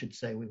furling, I should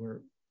say. We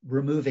were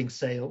removing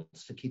sails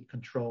to keep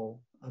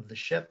control of the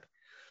ship.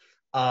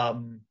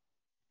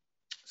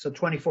 So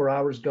 24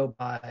 hours go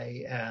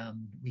by,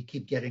 and we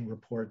keep getting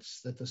reports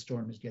that the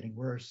storm is getting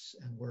worse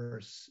and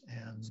worse.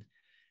 And,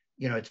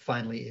 it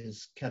finally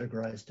is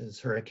categorized as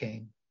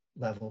hurricane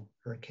level,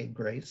 Hurricane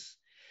Grace.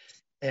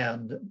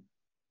 And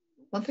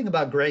one thing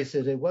about Grace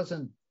is it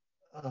wasn't,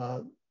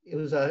 it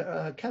was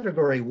a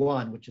category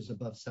 1, which is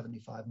above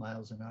 75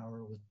 miles an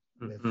hour with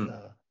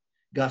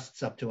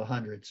gusts up to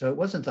 100. So it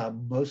wasn't the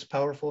most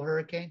powerful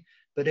hurricane,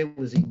 but it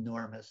was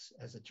enormous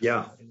as it turned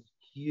out. It was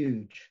a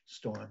huge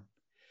storm.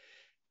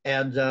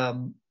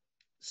 And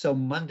so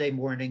Monday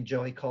morning,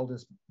 Joey called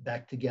us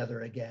back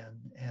together again.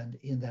 And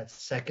in that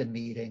second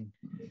meeting,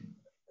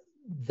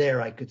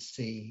 there I could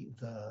see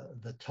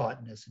the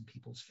tautness in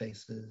people's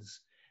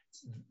faces,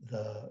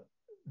 the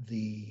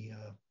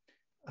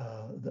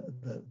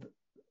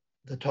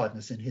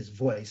tautness in his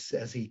voice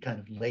as he kind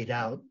of laid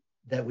out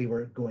that we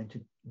were going to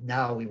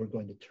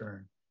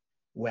turn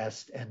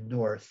west and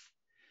north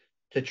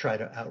to try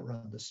to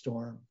outrun the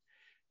storm.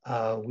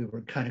 We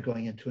were kind of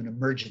going into an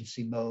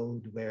emergency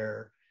mode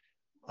where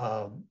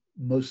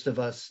most of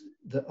us,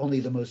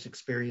 only the most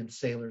experienced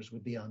sailors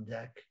would be on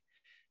deck.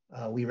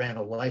 We ran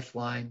a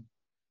lifeline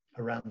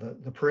around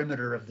the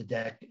perimeter of the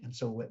deck, and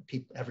so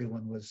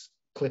everyone was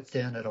clipped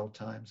in at all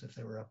times if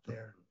they were up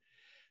there.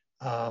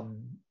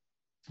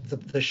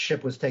 The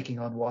ship was taking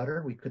on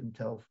water. We couldn't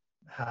tell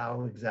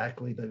how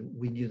exactly, but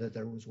we knew that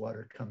there was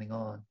water coming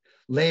on.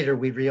 Later,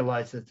 we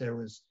realized that there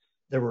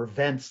were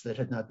vents that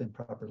had not been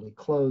properly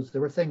closed.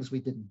 There were things we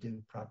didn't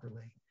do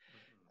properly.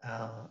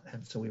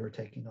 And so we were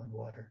taking on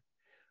water.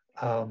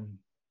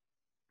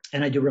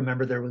 And I do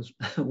remember there was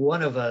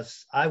one of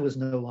us, I was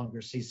no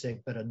longer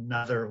seasick, but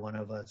another one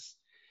of us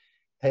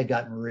had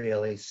gotten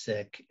really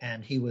sick,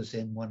 and he was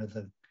in one of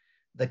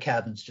the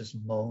cabins just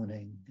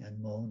moaning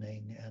and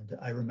moaning. And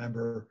I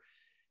remember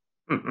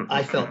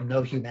I felt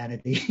no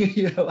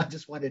humanity. I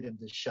just wanted him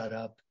to shut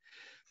up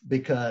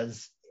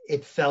because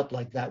it felt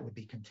like that would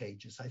be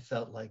contagious. I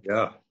felt like,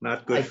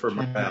 not good for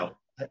morale.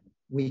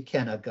 We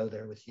cannot go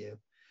there with you.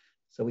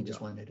 So we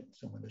just wanted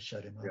someone to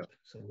shut him up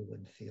so we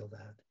wouldn't feel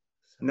that.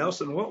 So.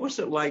 Nelson, what was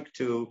it like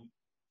to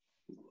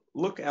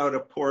look out a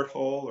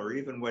porthole, or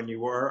even when you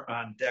were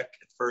on deck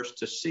at first,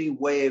 to see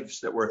waves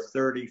that were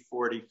 30,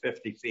 40,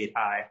 50 feet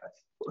high?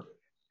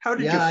 How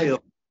did you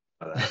feel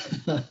about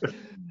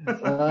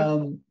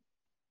that?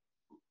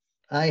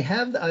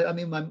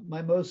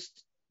 My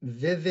most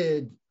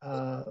vivid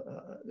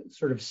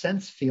sort of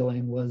sense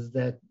feeling was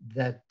that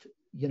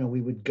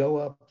we would go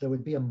up, there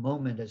would be a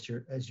moment as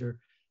you're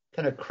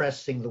kind of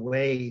cresting the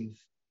wave.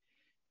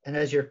 And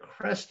as you're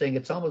cresting,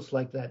 it's almost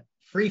like that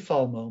free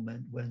fall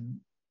moment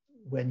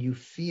when you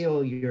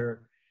feel in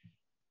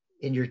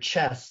your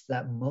chest,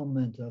 that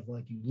moment of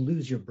like you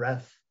lose your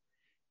breath,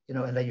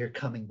 and then you're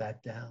coming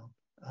back down.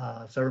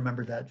 So I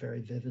remember that very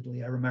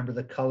vividly. I remember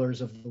the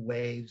colors of the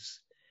waves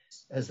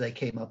as they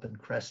came up and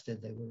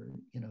crested. They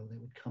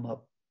would come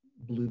up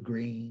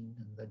blue-green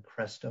and then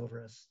crest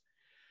over us.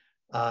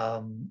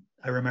 I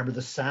remember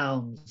the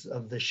sounds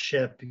of the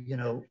ship.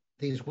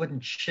 These wooden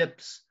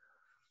ships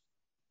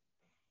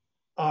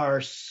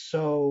are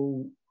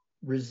so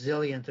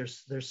resilient.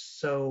 They're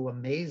so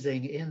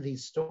amazing in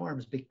these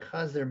storms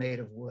because they're made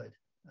of wood.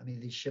 I mean,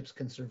 these ships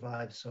can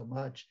survive so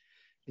much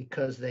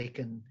because they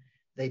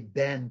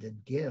bend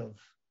and give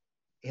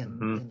in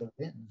the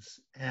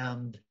winds.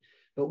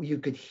 But you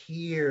could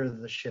hear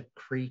the ship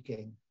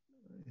creaking.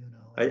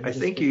 I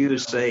think you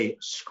used to say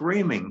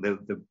screaming.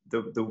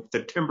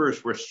 The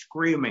timbers were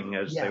screaming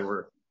as they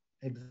were.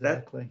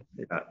 Exactly.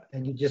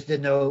 And you just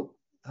didn't know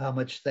how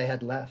much they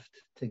had left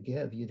to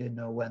give. You didn't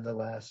know when the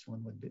last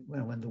one would be.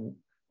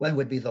 When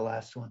would be the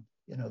last one?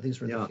 These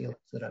were the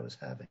feelings that I was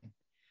having.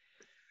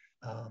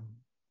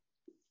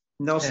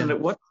 Nelson,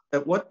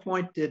 at what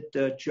point did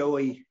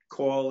Joey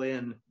call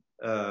in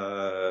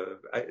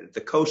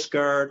the Coast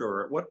Guard,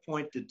 or at what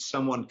point did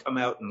someone come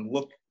out and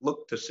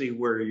look to see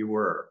where you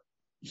were?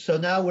 So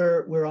now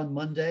we're on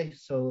Monday.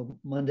 So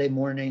Monday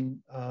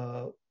morning,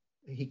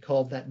 he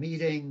called that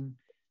meeting.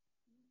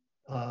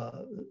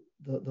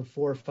 The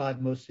 4 or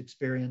 5 most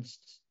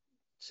experienced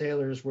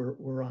sailors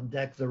were on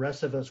deck. The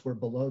rest of us were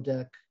below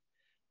deck,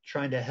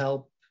 trying to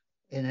help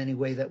in any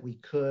way that we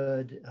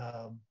could.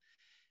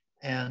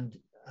 And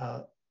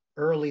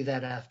early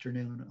that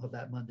afternoon of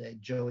that Monday,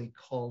 Joey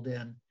called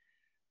in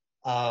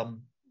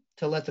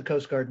to let the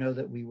Coast Guard know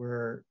that we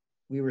were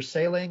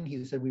sailing.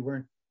 He said we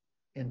weren't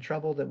in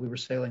trouble, that we were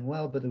sailing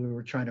well, but that we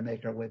were trying to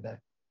make our way back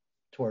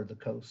toward the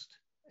coast.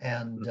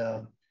 And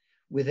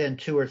within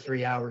 2 or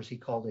 3 hours, he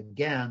called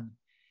again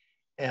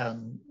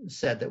and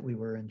said that we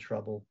were in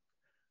trouble.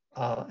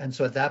 And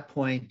so at that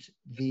point,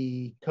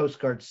 the Coast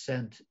Guard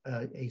sent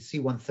a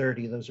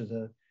C-130. Those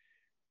are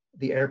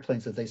the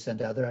airplanes that they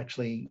send out. They're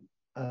actually,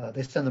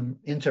 they send them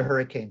into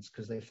hurricanes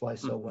because they fly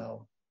so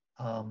well.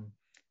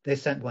 They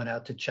sent one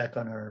out to check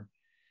on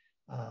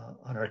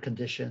our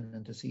condition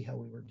and to see how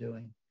we were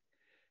doing.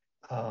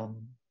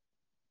 And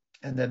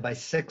then by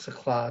 6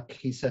 o'clock,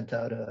 he sent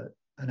out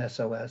an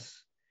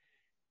SOS.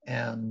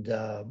 And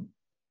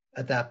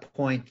at that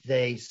point,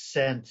 they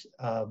sent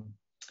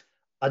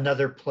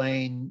another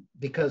plane,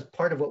 because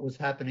part of what was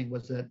happening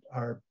was that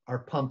our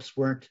pumps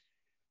weren't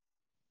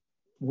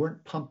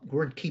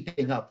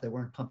keeping up. They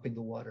weren't pumping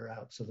the water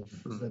out. So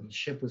the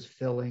ship was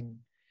filling.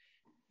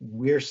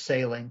 We're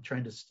sailing,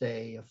 trying to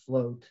stay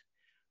afloat.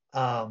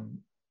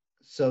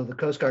 So the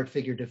Coast Guard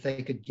figured if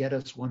they could get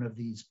us one of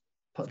these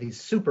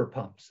super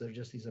pumps, they're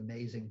just these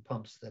amazing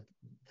pumps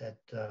that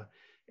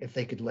if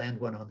they could land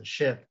one on the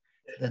ship,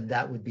 then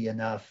that would be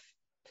enough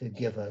to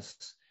give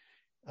us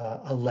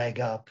a leg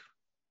up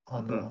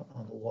on the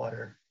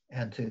water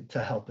and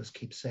to help us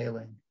keep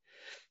sailing.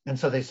 And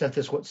so they sent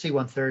this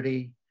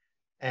C-130,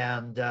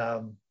 and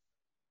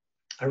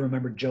I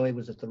remember Joey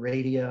was at the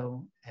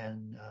radio,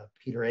 and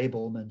Peter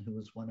Abelman, who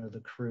was one of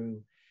the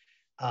crew,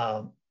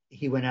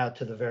 he went out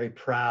to the very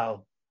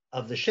prow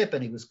of the ship,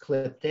 and he was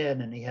clipped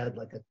in, and he had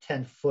like a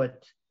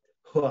 10-foot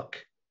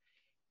hook.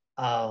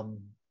 And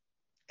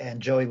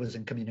Joey was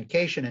in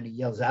communication, and he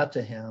yells out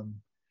to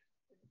him,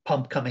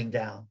 "Pump coming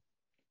down."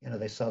 You know,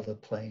 they saw the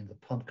plane, the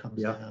pump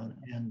comes down,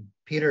 and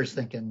Peter's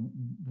thinking,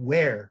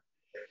 where?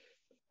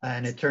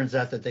 And it turns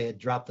out that they had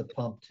dropped the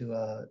pump to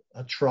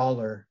a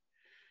trawler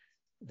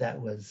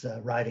that was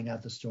riding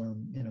out the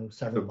storm, you know,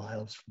 several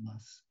miles from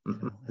us. You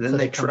know? Then so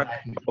they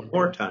tried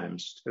more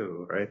times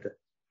too, right?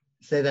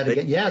 Say that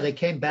again. Yeah, they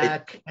came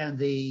back, and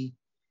the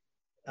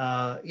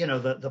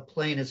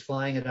plane is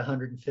flying at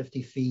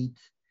 150 feet,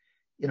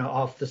 you know,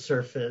 off the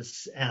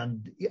surface,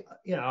 and you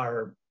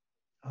know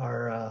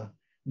our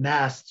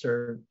masts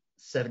are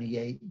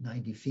 78,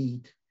 90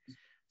 feet,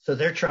 so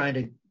they're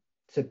trying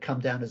to come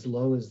down as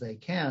low as they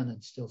can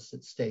and still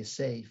stay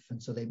safe.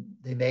 And so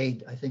they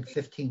made, I think,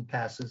 15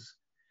 passes.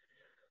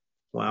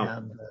 Wow.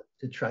 And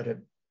to try to,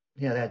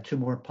 they had 2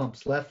 more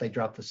pumps left. They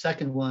dropped the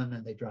second one,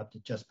 and they dropped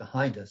it just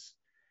behind us,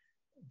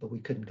 but we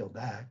couldn't go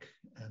back.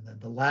 And then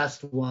the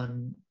last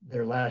one,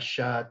 their last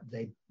shot,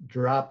 they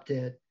dropped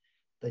it.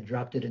 They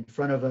dropped it in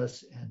front of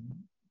us,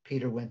 and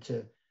Peter went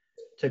to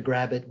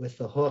grab it with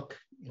the hook.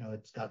 You know,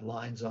 it's got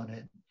lines on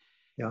it.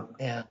 Yeah.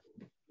 And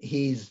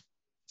he's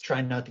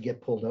trying not to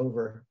get pulled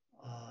over.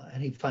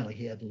 And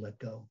he had to let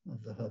go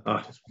of the hook.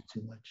 It just was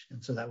too much.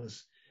 And so that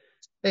was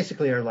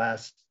basically our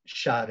last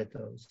shot at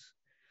those.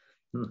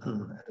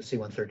 The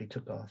C-130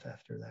 took off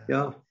after that.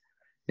 Yeah.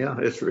 Yeah,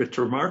 it's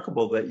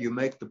remarkable that you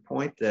make the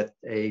point that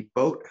a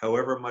boat,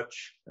 however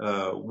much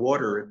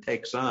water it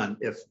takes on,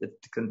 if it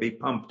can be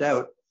pumped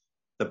out,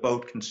 the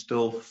boat can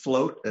still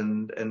float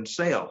and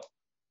sail.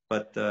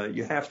 But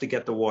you have to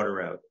get the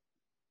water out.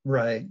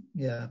 Right.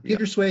 Yeah.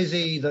 Peter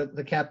Swayze,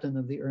 the captain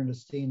of the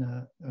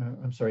Ernestina,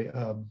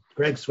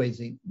 Greg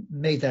Swayze,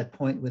 made that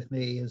point with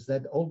me, is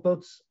that old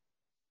boats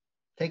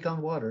take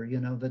on water, you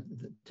know,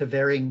 to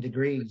varying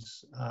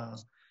degrees.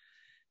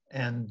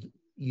 And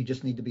you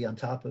just need to be on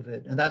top of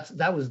it. And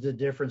that was the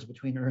difference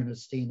between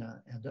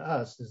Ernestina and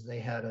us, is they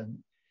had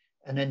an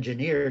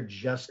engineer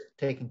just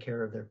taking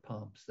care of their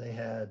pumps. They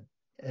had,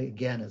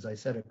 again, as I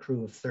said, a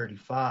crew of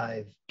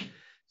 35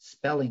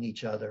 spelling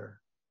each other,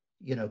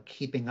 you know,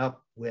 keeping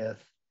up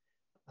with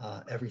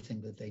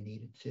everything that they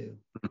needed to.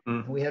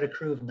 And we had a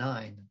crew of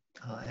 9,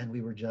 and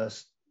we were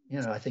just,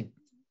 you know, I think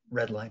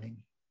redlining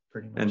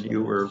pretty much. And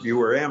you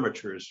were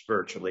amateurs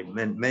virtually,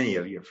 many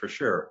of you for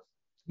sure.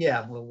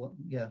 Yeah, well,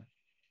 yeah.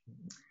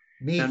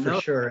 Me and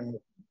for sure.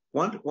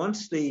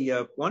 Once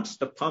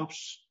the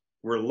pumps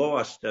were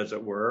lost, as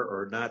it were,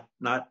 or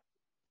not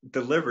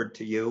delivered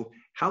to you,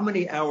 how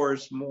many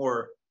hours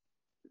more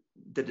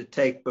did it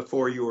take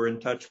before you were in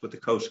touch with the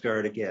Coast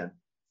Guard again?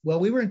 Well,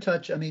 we were in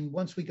touch. I mean,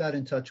 once we got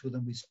in touch with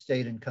them, we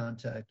stayed in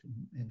contact,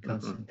 in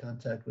constant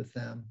contact with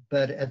them.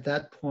 But at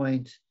that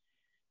point,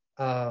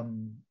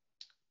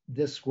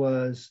 this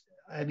was,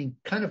 I mean,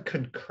 kind of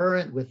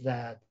concurrent with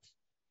that.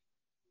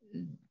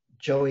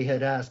 Joey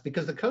had asked,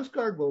 because the Coast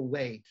Guard will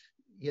wait,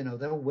 you know,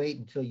 they'll wait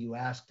until you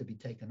ask to be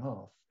taken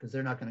off, because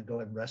they're not going to go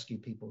and rescue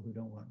people who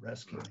don't want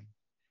rescuing.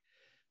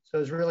 So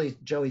it was really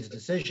Joey's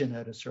decision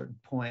at a certain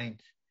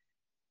point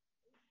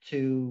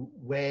to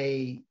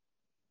weigh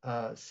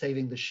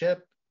saving the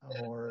ship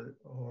or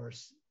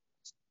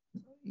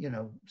you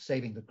know,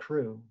 saving the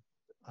crew,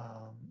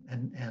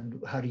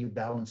 and how do you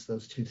balance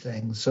those two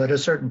things? So at a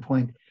certain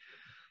point,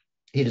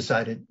 he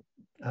decided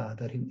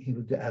that he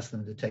would ask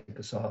them to take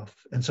us off.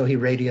 And so he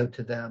radioed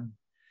to them.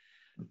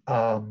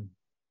 And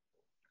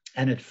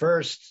at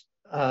first,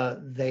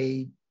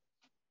 they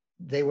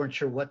weren't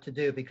sure what to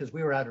do, because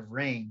we were out of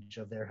range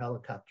of their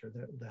helicopter.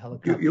 The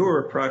helicopter. You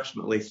were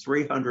approximately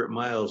 300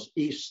 miles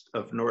east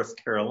of North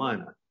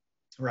Carolina,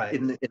 right,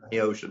 in the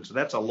ocean. So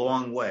that's a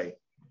long way.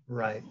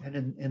 Right.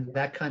 And in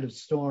that kind of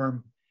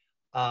storm,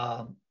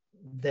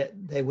 that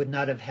they would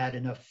not have had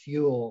enough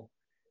fuel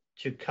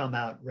to come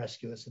out,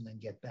 rescue us, and then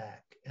get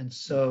back. And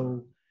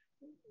so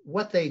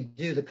what they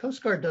do, the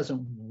Coast Guard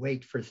doesn't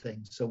wait for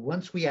things. So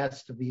once we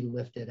asked to be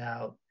lifted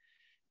out,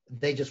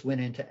 they just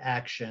went into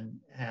action.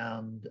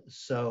 And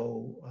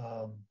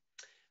so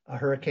a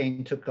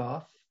hurricane took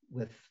off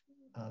with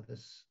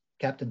this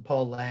Captain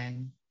Paul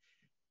Lang,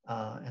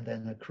 and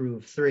then a crew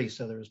of 3.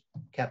 So there was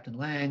Captain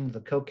Lang,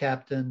 the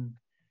co-captain,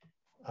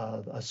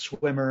 a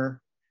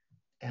swimmer,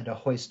 and a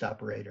hoist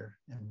operator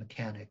and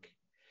mechanic.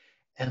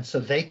 And so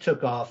they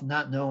took off,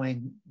 not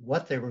knowing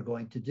what they were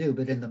going to do.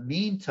 But in the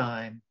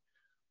meantime,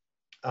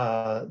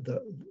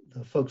 the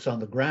folks on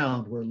the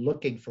ground were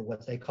looking for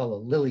what they call a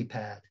lily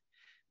pad,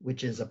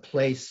 which is a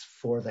place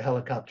for the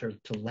helicopter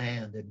to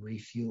land and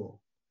refuel.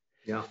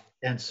 Yeah.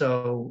 And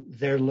so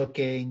they're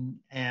looking,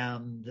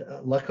 and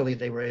luckily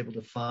they were able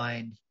to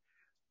find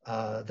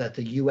that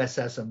the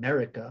USS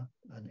America,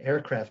 an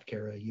aircraft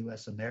carrier,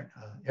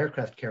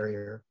 aircraft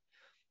carrier,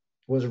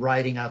 was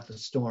riding out the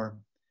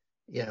storm,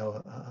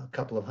 a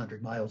couple of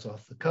 100 miles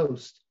off the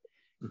coast.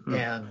 Mm-hmm.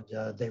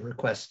 And they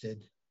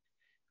requested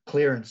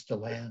clearance to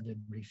land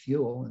and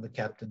refuel. And the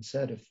captain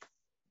said,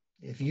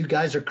 if you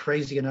guys are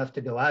crazy enough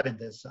to go out in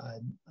this,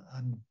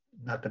 I'm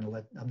not going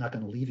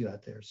to leave you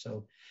out there.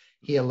 So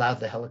he allowed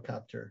the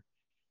helicopter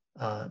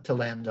to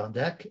land on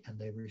deck, and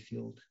they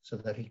refueled so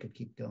that he could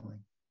keep going.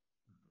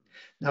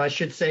 Now, I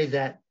should say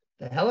that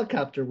the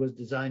helicopter was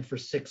designed for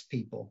 6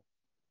 people.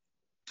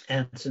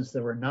 And since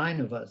there were 9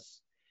 of us,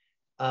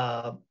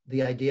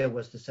 the idea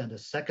was to send a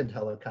second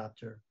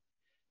helicopter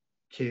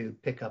to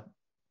pick up,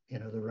 the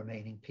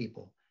remaining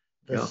people.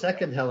 The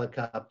second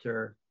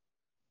helicopter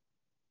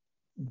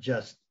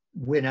just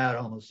went out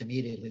almost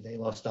immediately. They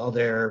lost all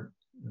their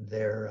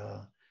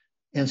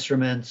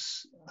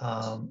instruments.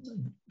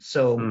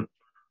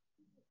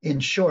 In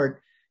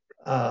short,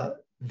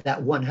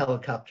 that one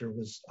helicopter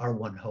was our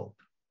one hope.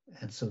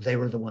 And so they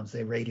were the ones,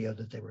 they radioed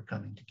that they were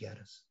coming to get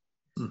us.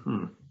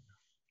 Mm-hmm.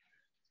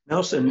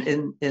 Nelson,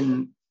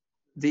 in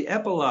the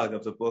epilogue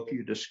of the book,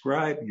 you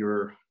describe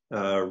your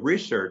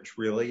research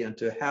really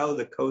into how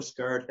the Coast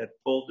Guard had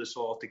pulled this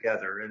all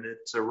together. And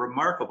it's a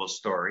remarkable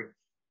story.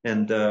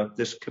 And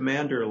this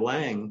Commander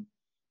Lang,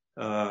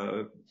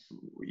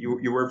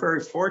 you were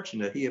very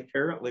fortunate. He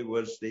apparently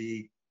was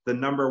the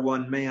number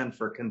one man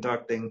for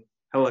conducting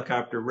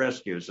helicopter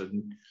rescues.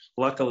 And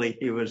luckily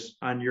he was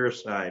on your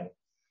side.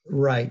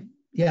 Right.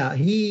 Yeah,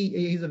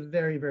 he's a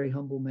very, very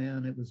humble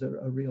man. It was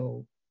a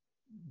real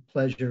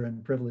pleasure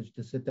and privilege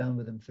to sit down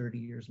with him 30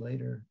 years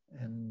later.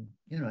 And,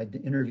 I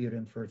interviewed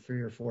him for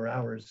 3 or 4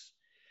 hours.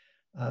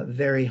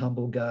 Very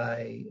humble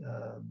guy,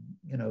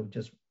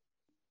 just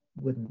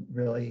wouldn't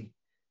really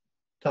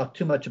talk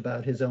too much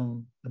about his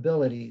own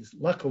abilities.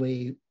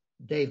 Luckily,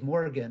 Dave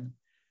Morgan,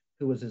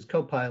 who was his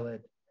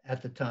co-pilot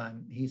at the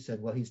time, he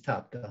said, well, he's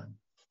Top Gun.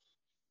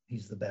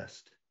 He's the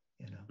best,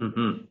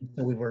 Mm-hmm.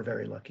 So we were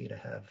very lucky to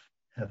have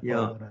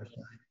Paul on our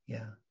side.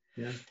 Yeah.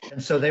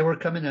 And so they were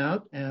coming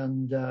out,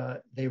 and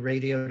they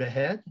radioed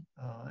ahead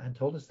and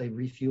told us they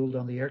refueled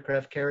on the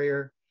aircraft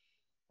carrier.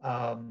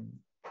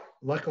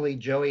 Luckily,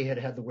 Joey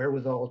had the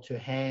wherewithal to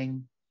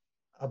hang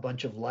a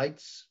bunch of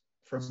lights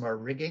from our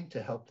rigging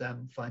to help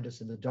them find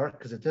us in the dark,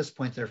 because at this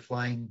point they're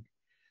flying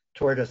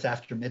toward us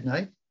after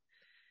midnight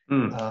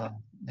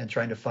and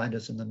trying to find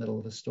us in the middle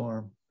of a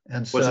storm.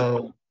 And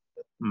so,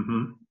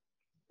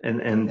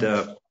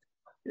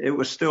 it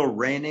was still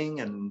raining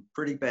and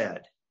pretty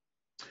bad.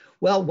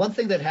 Well, one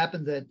thing that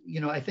happened that,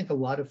 I think a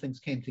lot of things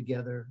came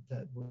together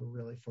that were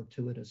really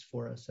fortuitous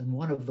for us. And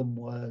one of them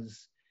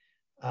was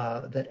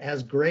that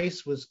as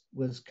Grace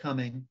was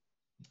coming,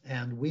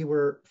 and we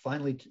were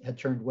finally had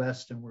turned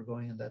west and we're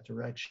going in that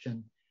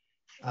direction,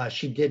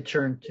 she did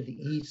turn to the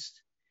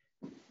east.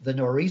 The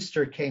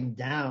nor'easter came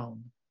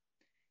down,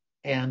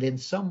 and in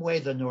some way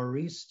the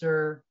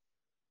nor'easter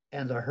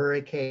and the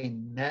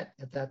hurricane met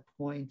at that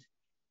point,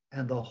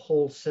 and the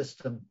whole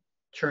system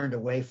turned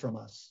away from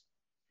us.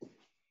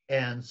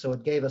 And so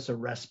it gave us a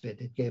respite.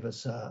 It gave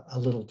us a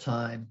little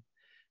time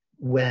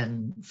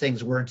when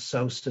things weren't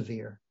so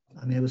severe.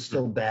 I mean, it was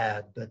still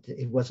bad, but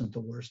it wasn't the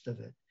worst of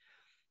it.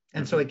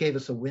 And so it gave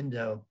us a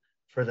window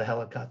for the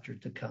helicopter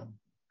to come.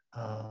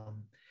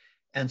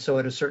 And so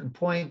at a certain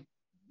point,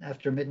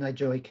 after midnight,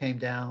 Joey came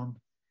down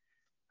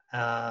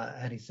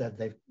and he said,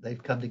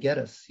 they've come to get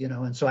us,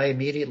 And so I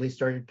immediately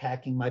started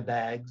packing my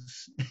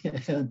bags,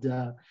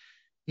 and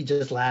he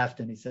just laughed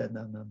and he said,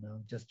 no,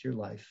 just your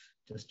life.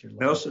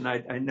 Nelson,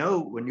 I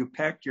know when you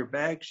packed your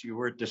bags, you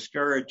were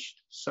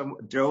discouraged.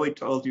 Joey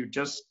told you,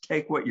 just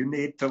take what you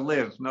need to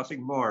live,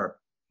 nothing more.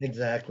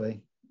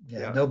 Exactly.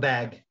 Yeah. No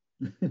bag.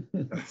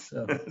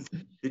 So,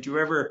 did you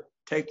ever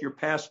take your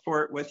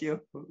passport with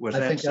you?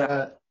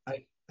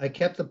 I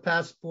kept the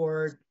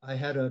passport. I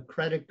had a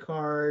credit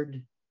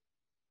card.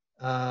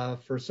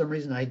 For some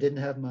reason, I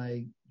didn't have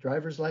my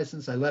driver's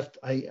license.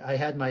 I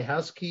had my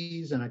house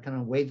keys, and I kind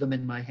of weighed them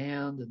in my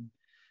hand and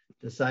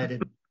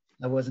decided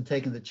I wasn't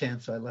taking the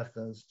chance, so I left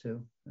those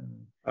too.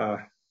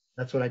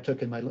 That's what I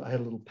took I had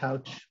a little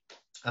pouch.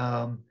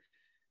 So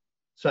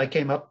I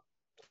came up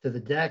to the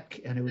deck,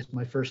 and it was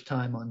my first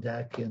time on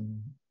deck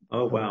in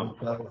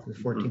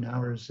 14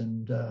 hours,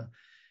 and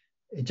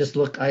it just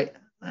looked. I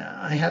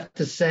have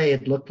to say,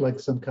 it looked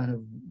like some kind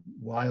of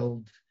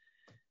wild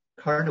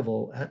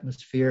carnival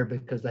atmosphere,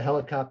 because the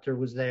helicopter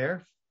was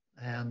there,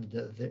 and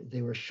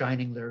they were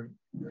shining their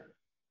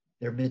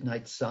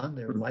midnight sun,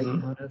 their light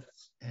on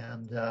us,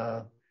 and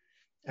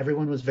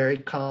everyone was very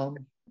calm.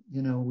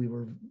 We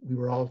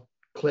were all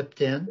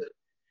clipped in,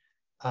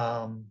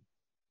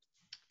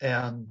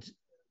 and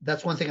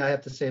that's one thing I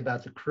have to say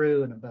about the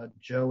crew and about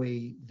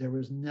Joey. There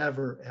was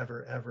never,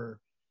 ever,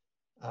 ever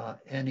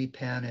any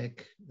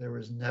panic. There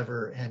was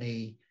never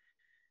any,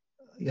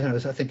 I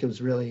think it was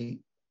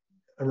really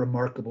a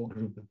remarkable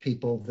group of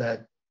people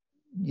that,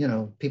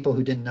 people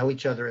who didn't know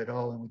each other at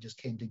all, and we just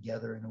came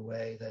together in a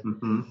way that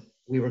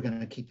we were going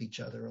to keep each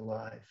other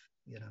alive.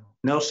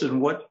 Nelson,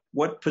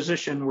 what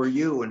position were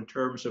you in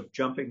terms of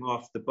jumping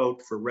off the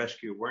boat for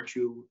rescue? Weren't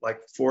you like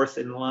fourth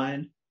in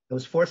line? I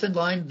was fourth in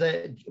line.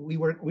 That we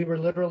were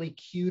literally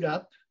queued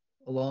up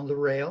along the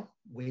rail,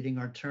 waiting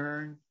our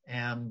turn.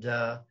 And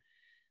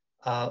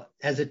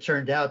as it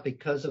turned out,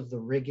 because of the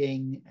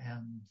rigging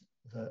and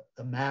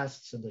the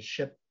masts and the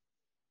ship,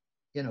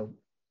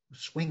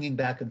 swinging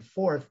back and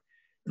forth,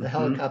 the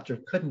helicopter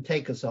couldn't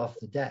take us off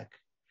the deck.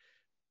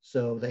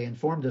 So they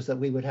informed us that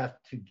we would have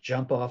to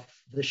jump off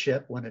the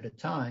ship one at a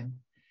time,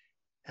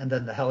 and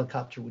then the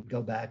helicopter would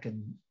go back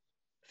and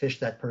fish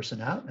that person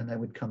out, and they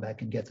would come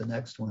back and get the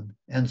next one.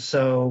 And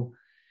so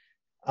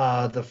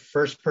the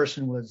first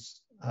person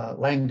was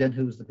Langdon,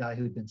 who was the guy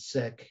who had been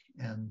sick,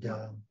 and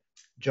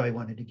Joy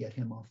wanted to get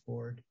him off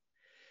board.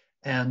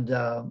 And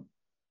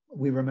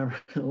we remember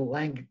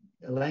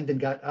Langdon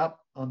got up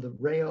on the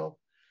rail,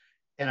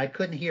 and I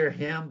couldn't hear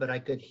him, but I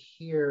could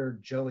hear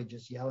Joey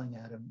just yelling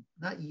at him.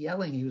 Not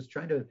yelling, he was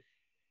trying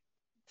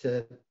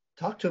to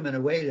talk to him in a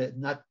way to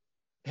not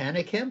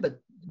panic him, but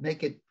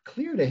make it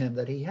clear to him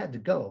that he had to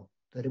go,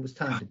 that it was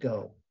time to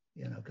go,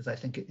 because I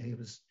think he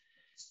was,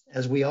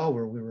 as we all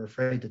were, we were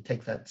afraid to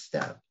take that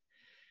step.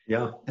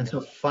 Yeah. And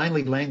so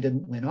finally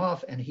Langdon went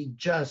off, and he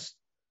just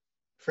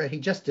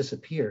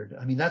disappeared.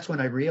 I mean, that's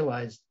when I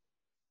realized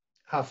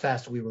how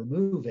fast we were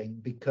moving,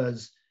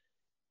 because,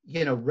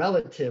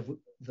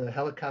 the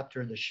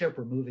helicopter and the ship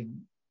were moving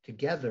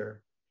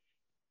together.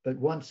 But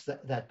once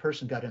that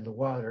person got in the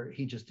water,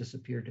 he just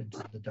disappeared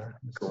into the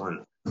darkness.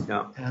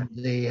 Yeah. And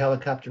the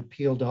helicopter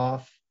peeled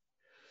off.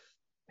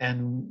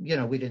 And,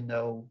 we didn't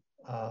know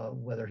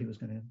whether he was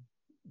going to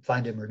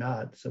find him or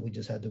not. So we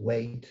just had to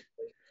wait.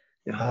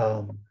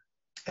 Yeah.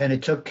 And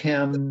it took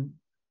him,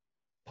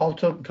 Paul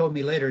told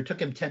me later, it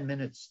took him 10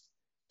 minutes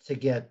to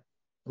get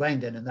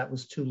Langdon, and that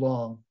was too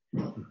long.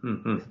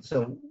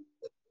 So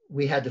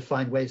we had to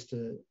find ways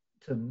to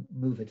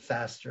move it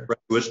faster. Right.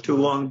 It was too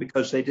long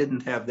because they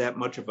didn't have that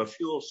much of a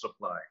fuel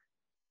supply.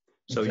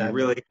 So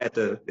exactly. You really had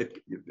to,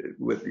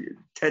 with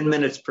 10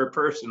 minutes per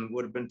person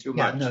would have been too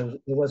much. No,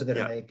 it wasn't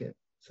going to make it.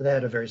 So they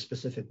had a very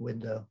specific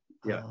window.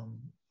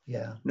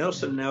 Yeah.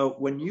 Nelson, now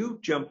when you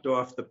jumped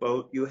off the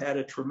boat, you had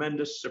a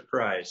tremendous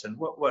surprise. And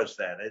what was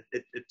that?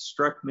 It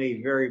struck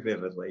me very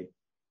vividly.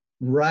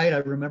 Right. I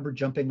remember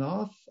jumping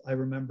off. I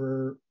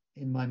remember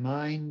in my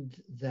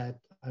mind that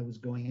I was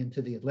going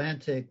into the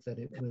Atlantic, that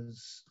it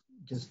was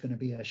just going to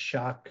be a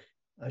shock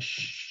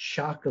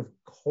of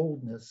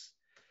coldness,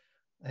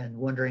 and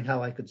wondering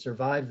how I could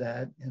survive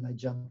that. And I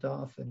jumped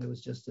off, and it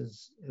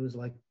was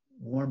like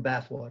warm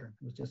bath water.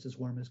 It was just as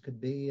warm as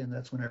could be. And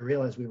that's when I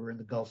realized we were in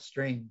the Gulf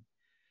Stream.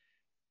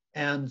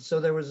 And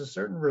so there was a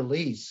certain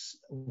release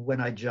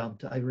when I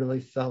jumped. I really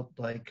felt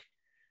like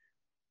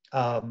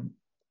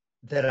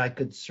that I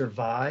could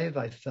survive.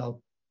 I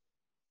felt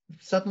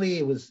suddenly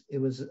I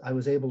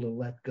was able to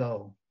let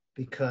go,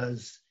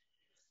 because,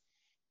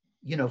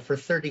 for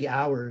 30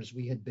 hours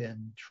we had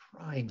been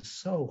trying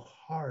so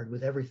hard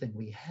with everything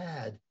we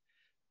had,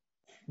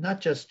 not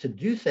just to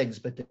do things,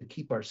 but to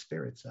keep our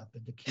spirits up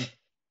and to keep,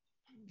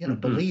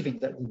 believing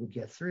that we would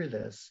get through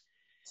this,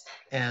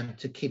 and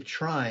to keep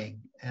trying.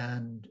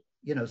 And,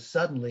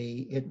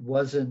 suddenly it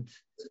wasn't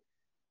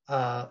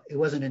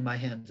in my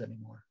hands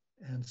anymore.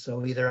 And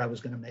so either I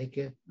was going to make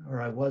it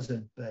or I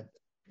wasn't, but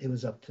it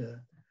was up to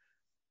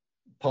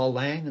Paul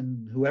Lang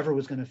and whoever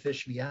was going to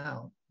fish me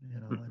out,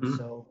 And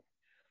so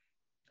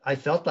I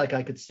felt like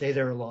I could stay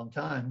there a long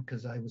time,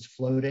 because I was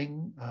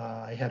floating.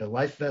 I had a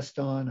life vest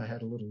on. I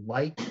had a little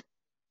light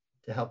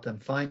to help them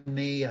find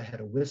me. I had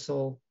a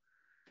whistle.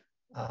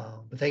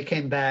 But they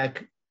came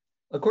back,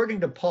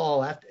 according to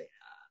Paul,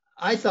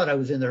 I thought I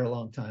was in there a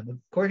long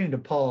time. According to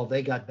Paul,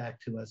 they got back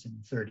to us in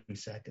 30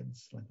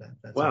 seconds, like that.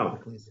 That's wow.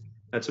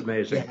 That's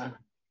amazing.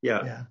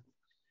 Yeah.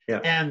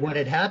 And what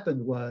had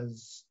happened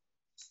was,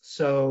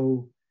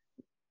 so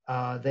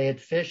they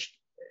had fished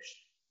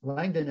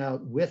Langdon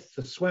out with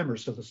the swimmer.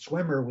 So the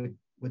swimmer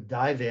would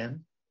dive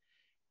in,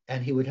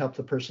 and he would help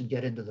the person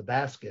get into the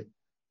basket.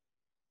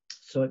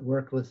 So it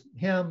worked with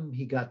him.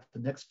 He got the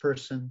next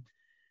person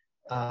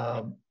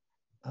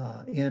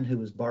in, who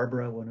was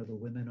Barbara, one of the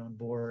women on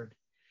board.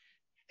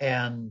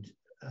 And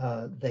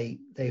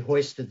they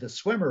hoisted the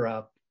swimmer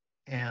up,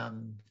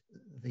 and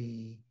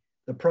the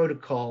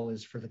protocol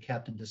is for the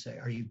captain to say,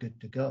 "Are you good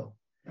to go?"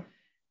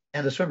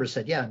 And the swimmer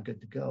said, "Yeah, I'm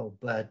good to go."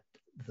 But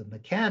the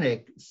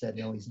mechanic said,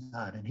 "No, he's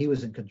not." And he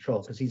was in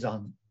control, because he's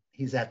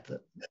at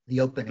the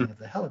opening of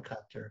the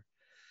helicopter.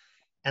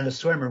 And the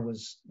swimmer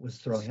was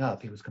throwing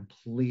up. He was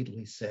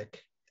completely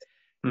sick.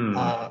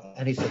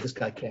 And he said, "This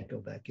guy can't go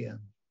back in."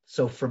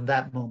 So from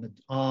that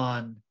moment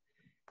on,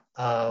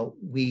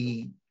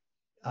 we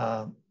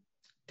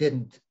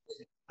didn't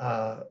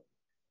have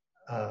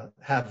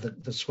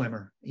the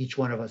swimmer. Each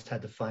one of us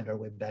had to find our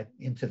way back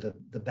into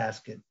the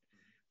basket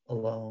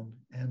alone,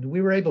 and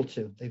we were able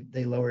to.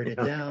 They lowered it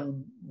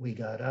down, we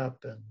got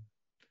up, and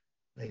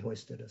they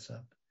hoisted us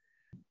up.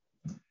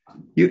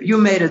 You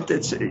made it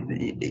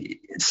that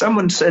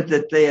someone said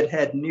that they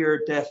had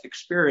near-death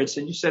experience,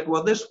 and you said,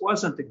 well, this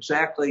wasn't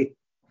exactly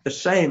the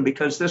same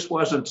because this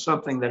wasn't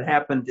something that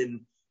happened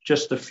in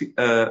just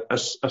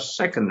a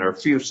second or a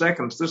few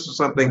seconds. This is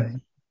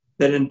something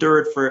that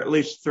endured for at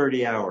least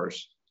 30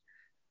 hours.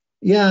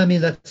 Yeah, I mean,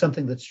 that's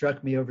something that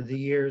struck me over the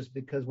years,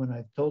 because when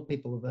I've told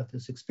people about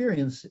this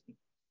experience,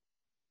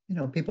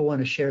 people want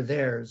to share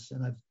theirs.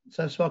 And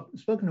I've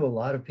spoken to a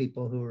lot of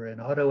people who are in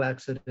auto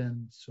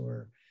accidents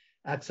or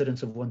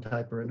accidents of one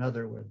type or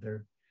another, where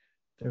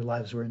their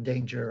lives were in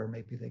danger, or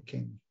maybe they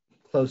came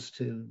close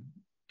to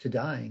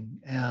dying.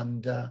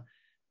 And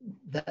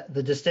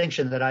the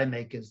distinction that I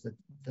make is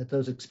that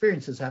those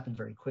experiences happen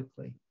very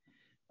quickly,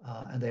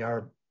 and they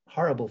are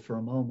horrible for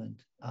a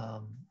moment.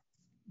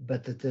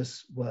 But that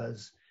this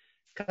was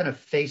kind of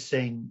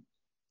facing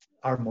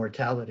our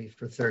mortality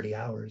for 30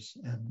 hours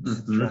and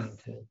trying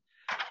to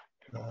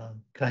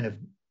kind of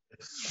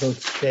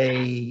both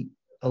stay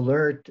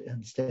alert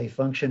and stay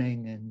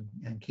functioning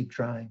and keep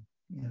trying,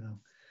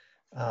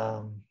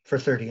 for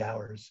 30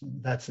 hours.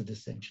 That's a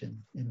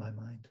distinction in my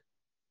mind.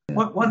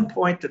 One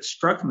point that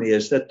struck me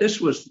is that this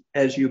was,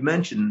 as you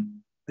mentioned,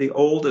 the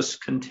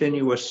oldest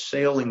continuous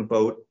sailing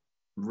boat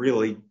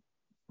really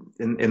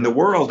in the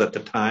world at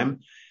the time.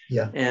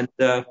 Yeah. And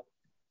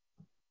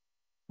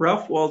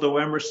Ralph Waldo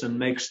Emerson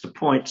makes the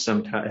point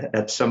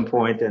at some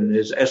point in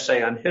his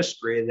essay on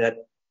history that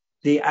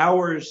the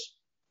hours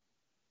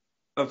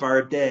of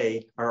our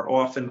day are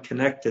often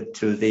connected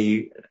to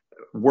the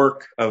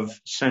work of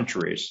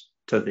centuries,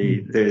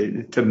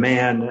 to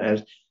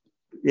man.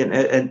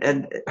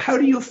 And how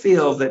do you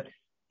feel that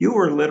you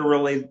were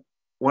literally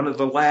one of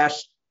the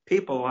last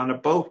people on a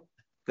boat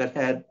that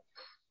had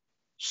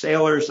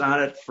sailors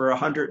on it for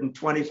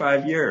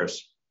 125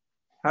 years?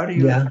 How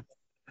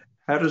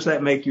does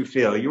that make you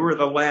feel? You were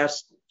the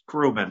last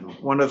crewman,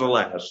 one of the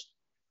last.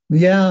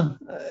 Yeah,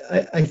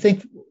 I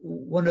think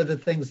one of the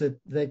things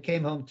that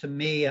came home to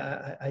me,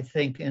 I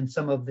think in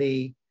some of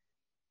the,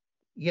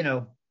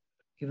 even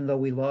though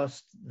we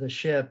lost the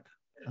ship,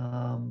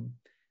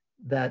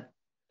 that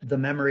the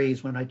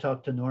memories, when I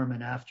talked to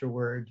Norman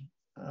afterward,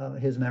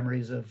 his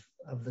memories of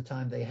the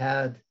time they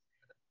had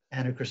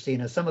Anna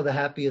Christina, some of the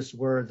happiest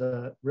were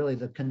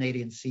the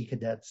Canadian Sea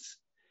Cadets,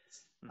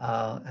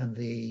 and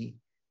the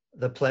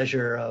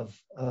pleasure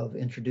of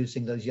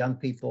introducing those young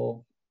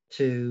people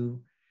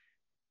to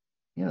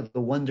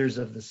the wonders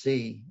of the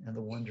sea and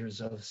the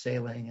wonders of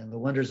sailing and the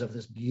wonders of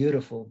this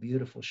beautiful,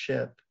 beautiful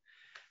ship.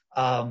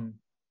 And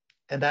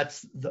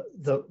that's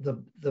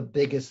the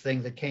biggest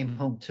thing that came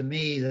home to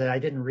me that I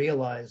didn't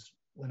realize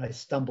when I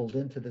stumbled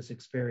into this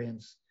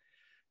experience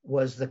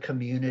was the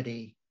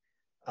community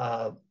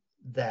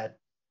that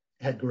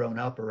had grown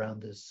up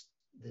around this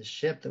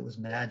ship that was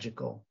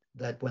magical.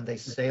 That when they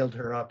sailed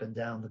her up and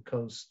down the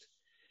coast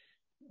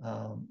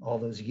all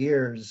those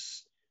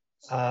years,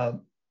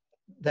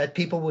 that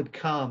people would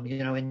come,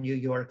 in New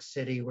York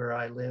City where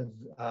I live,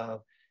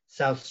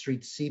 South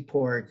Street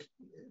Seaport,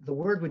 the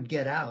word would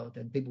get out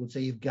and people would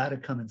say, you've got to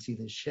come and see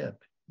this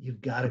ship.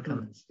 You've got to come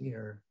and see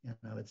her.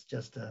 It's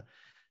just a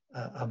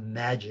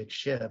magic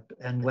ship.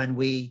 And when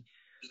we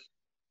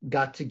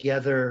got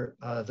together,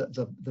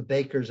 the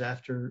Bakers,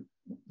 after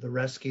the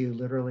rescue,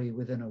 literally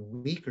within a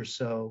week or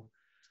so,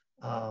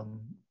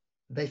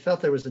 they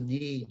felt there was a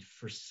need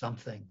for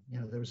something.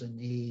 There was a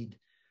need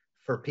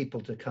for people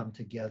to come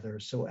together.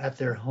 So at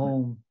their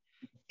home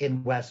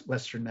in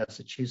Western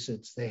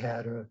Massachusetts, they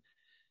had a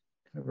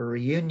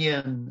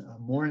reunion, a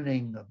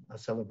mourning, a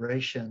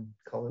celebration,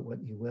 call it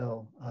what you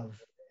will, of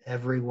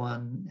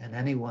everyone and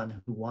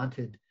anyone who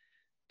wanted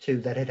to,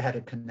 that had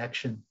a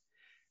connection.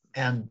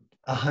 And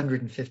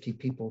 150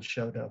 people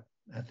showed up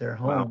at their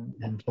home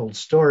and told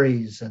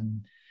stories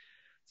and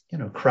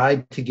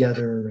cried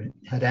together,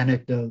 had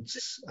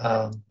anecdotes,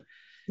 kind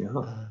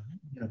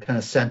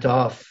of sent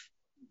off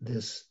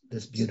this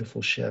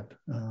beautiful ship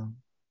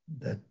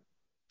that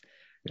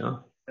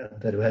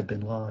had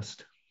been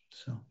lost.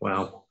 So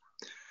wow.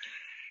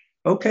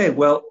 Okay,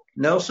 well,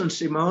 Nelson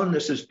Simon,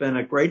 this has been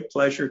a great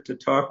pleasure to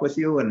talk with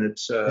you, and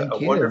it's a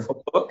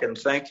wonderful book, and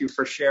thank you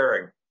for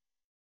sharing.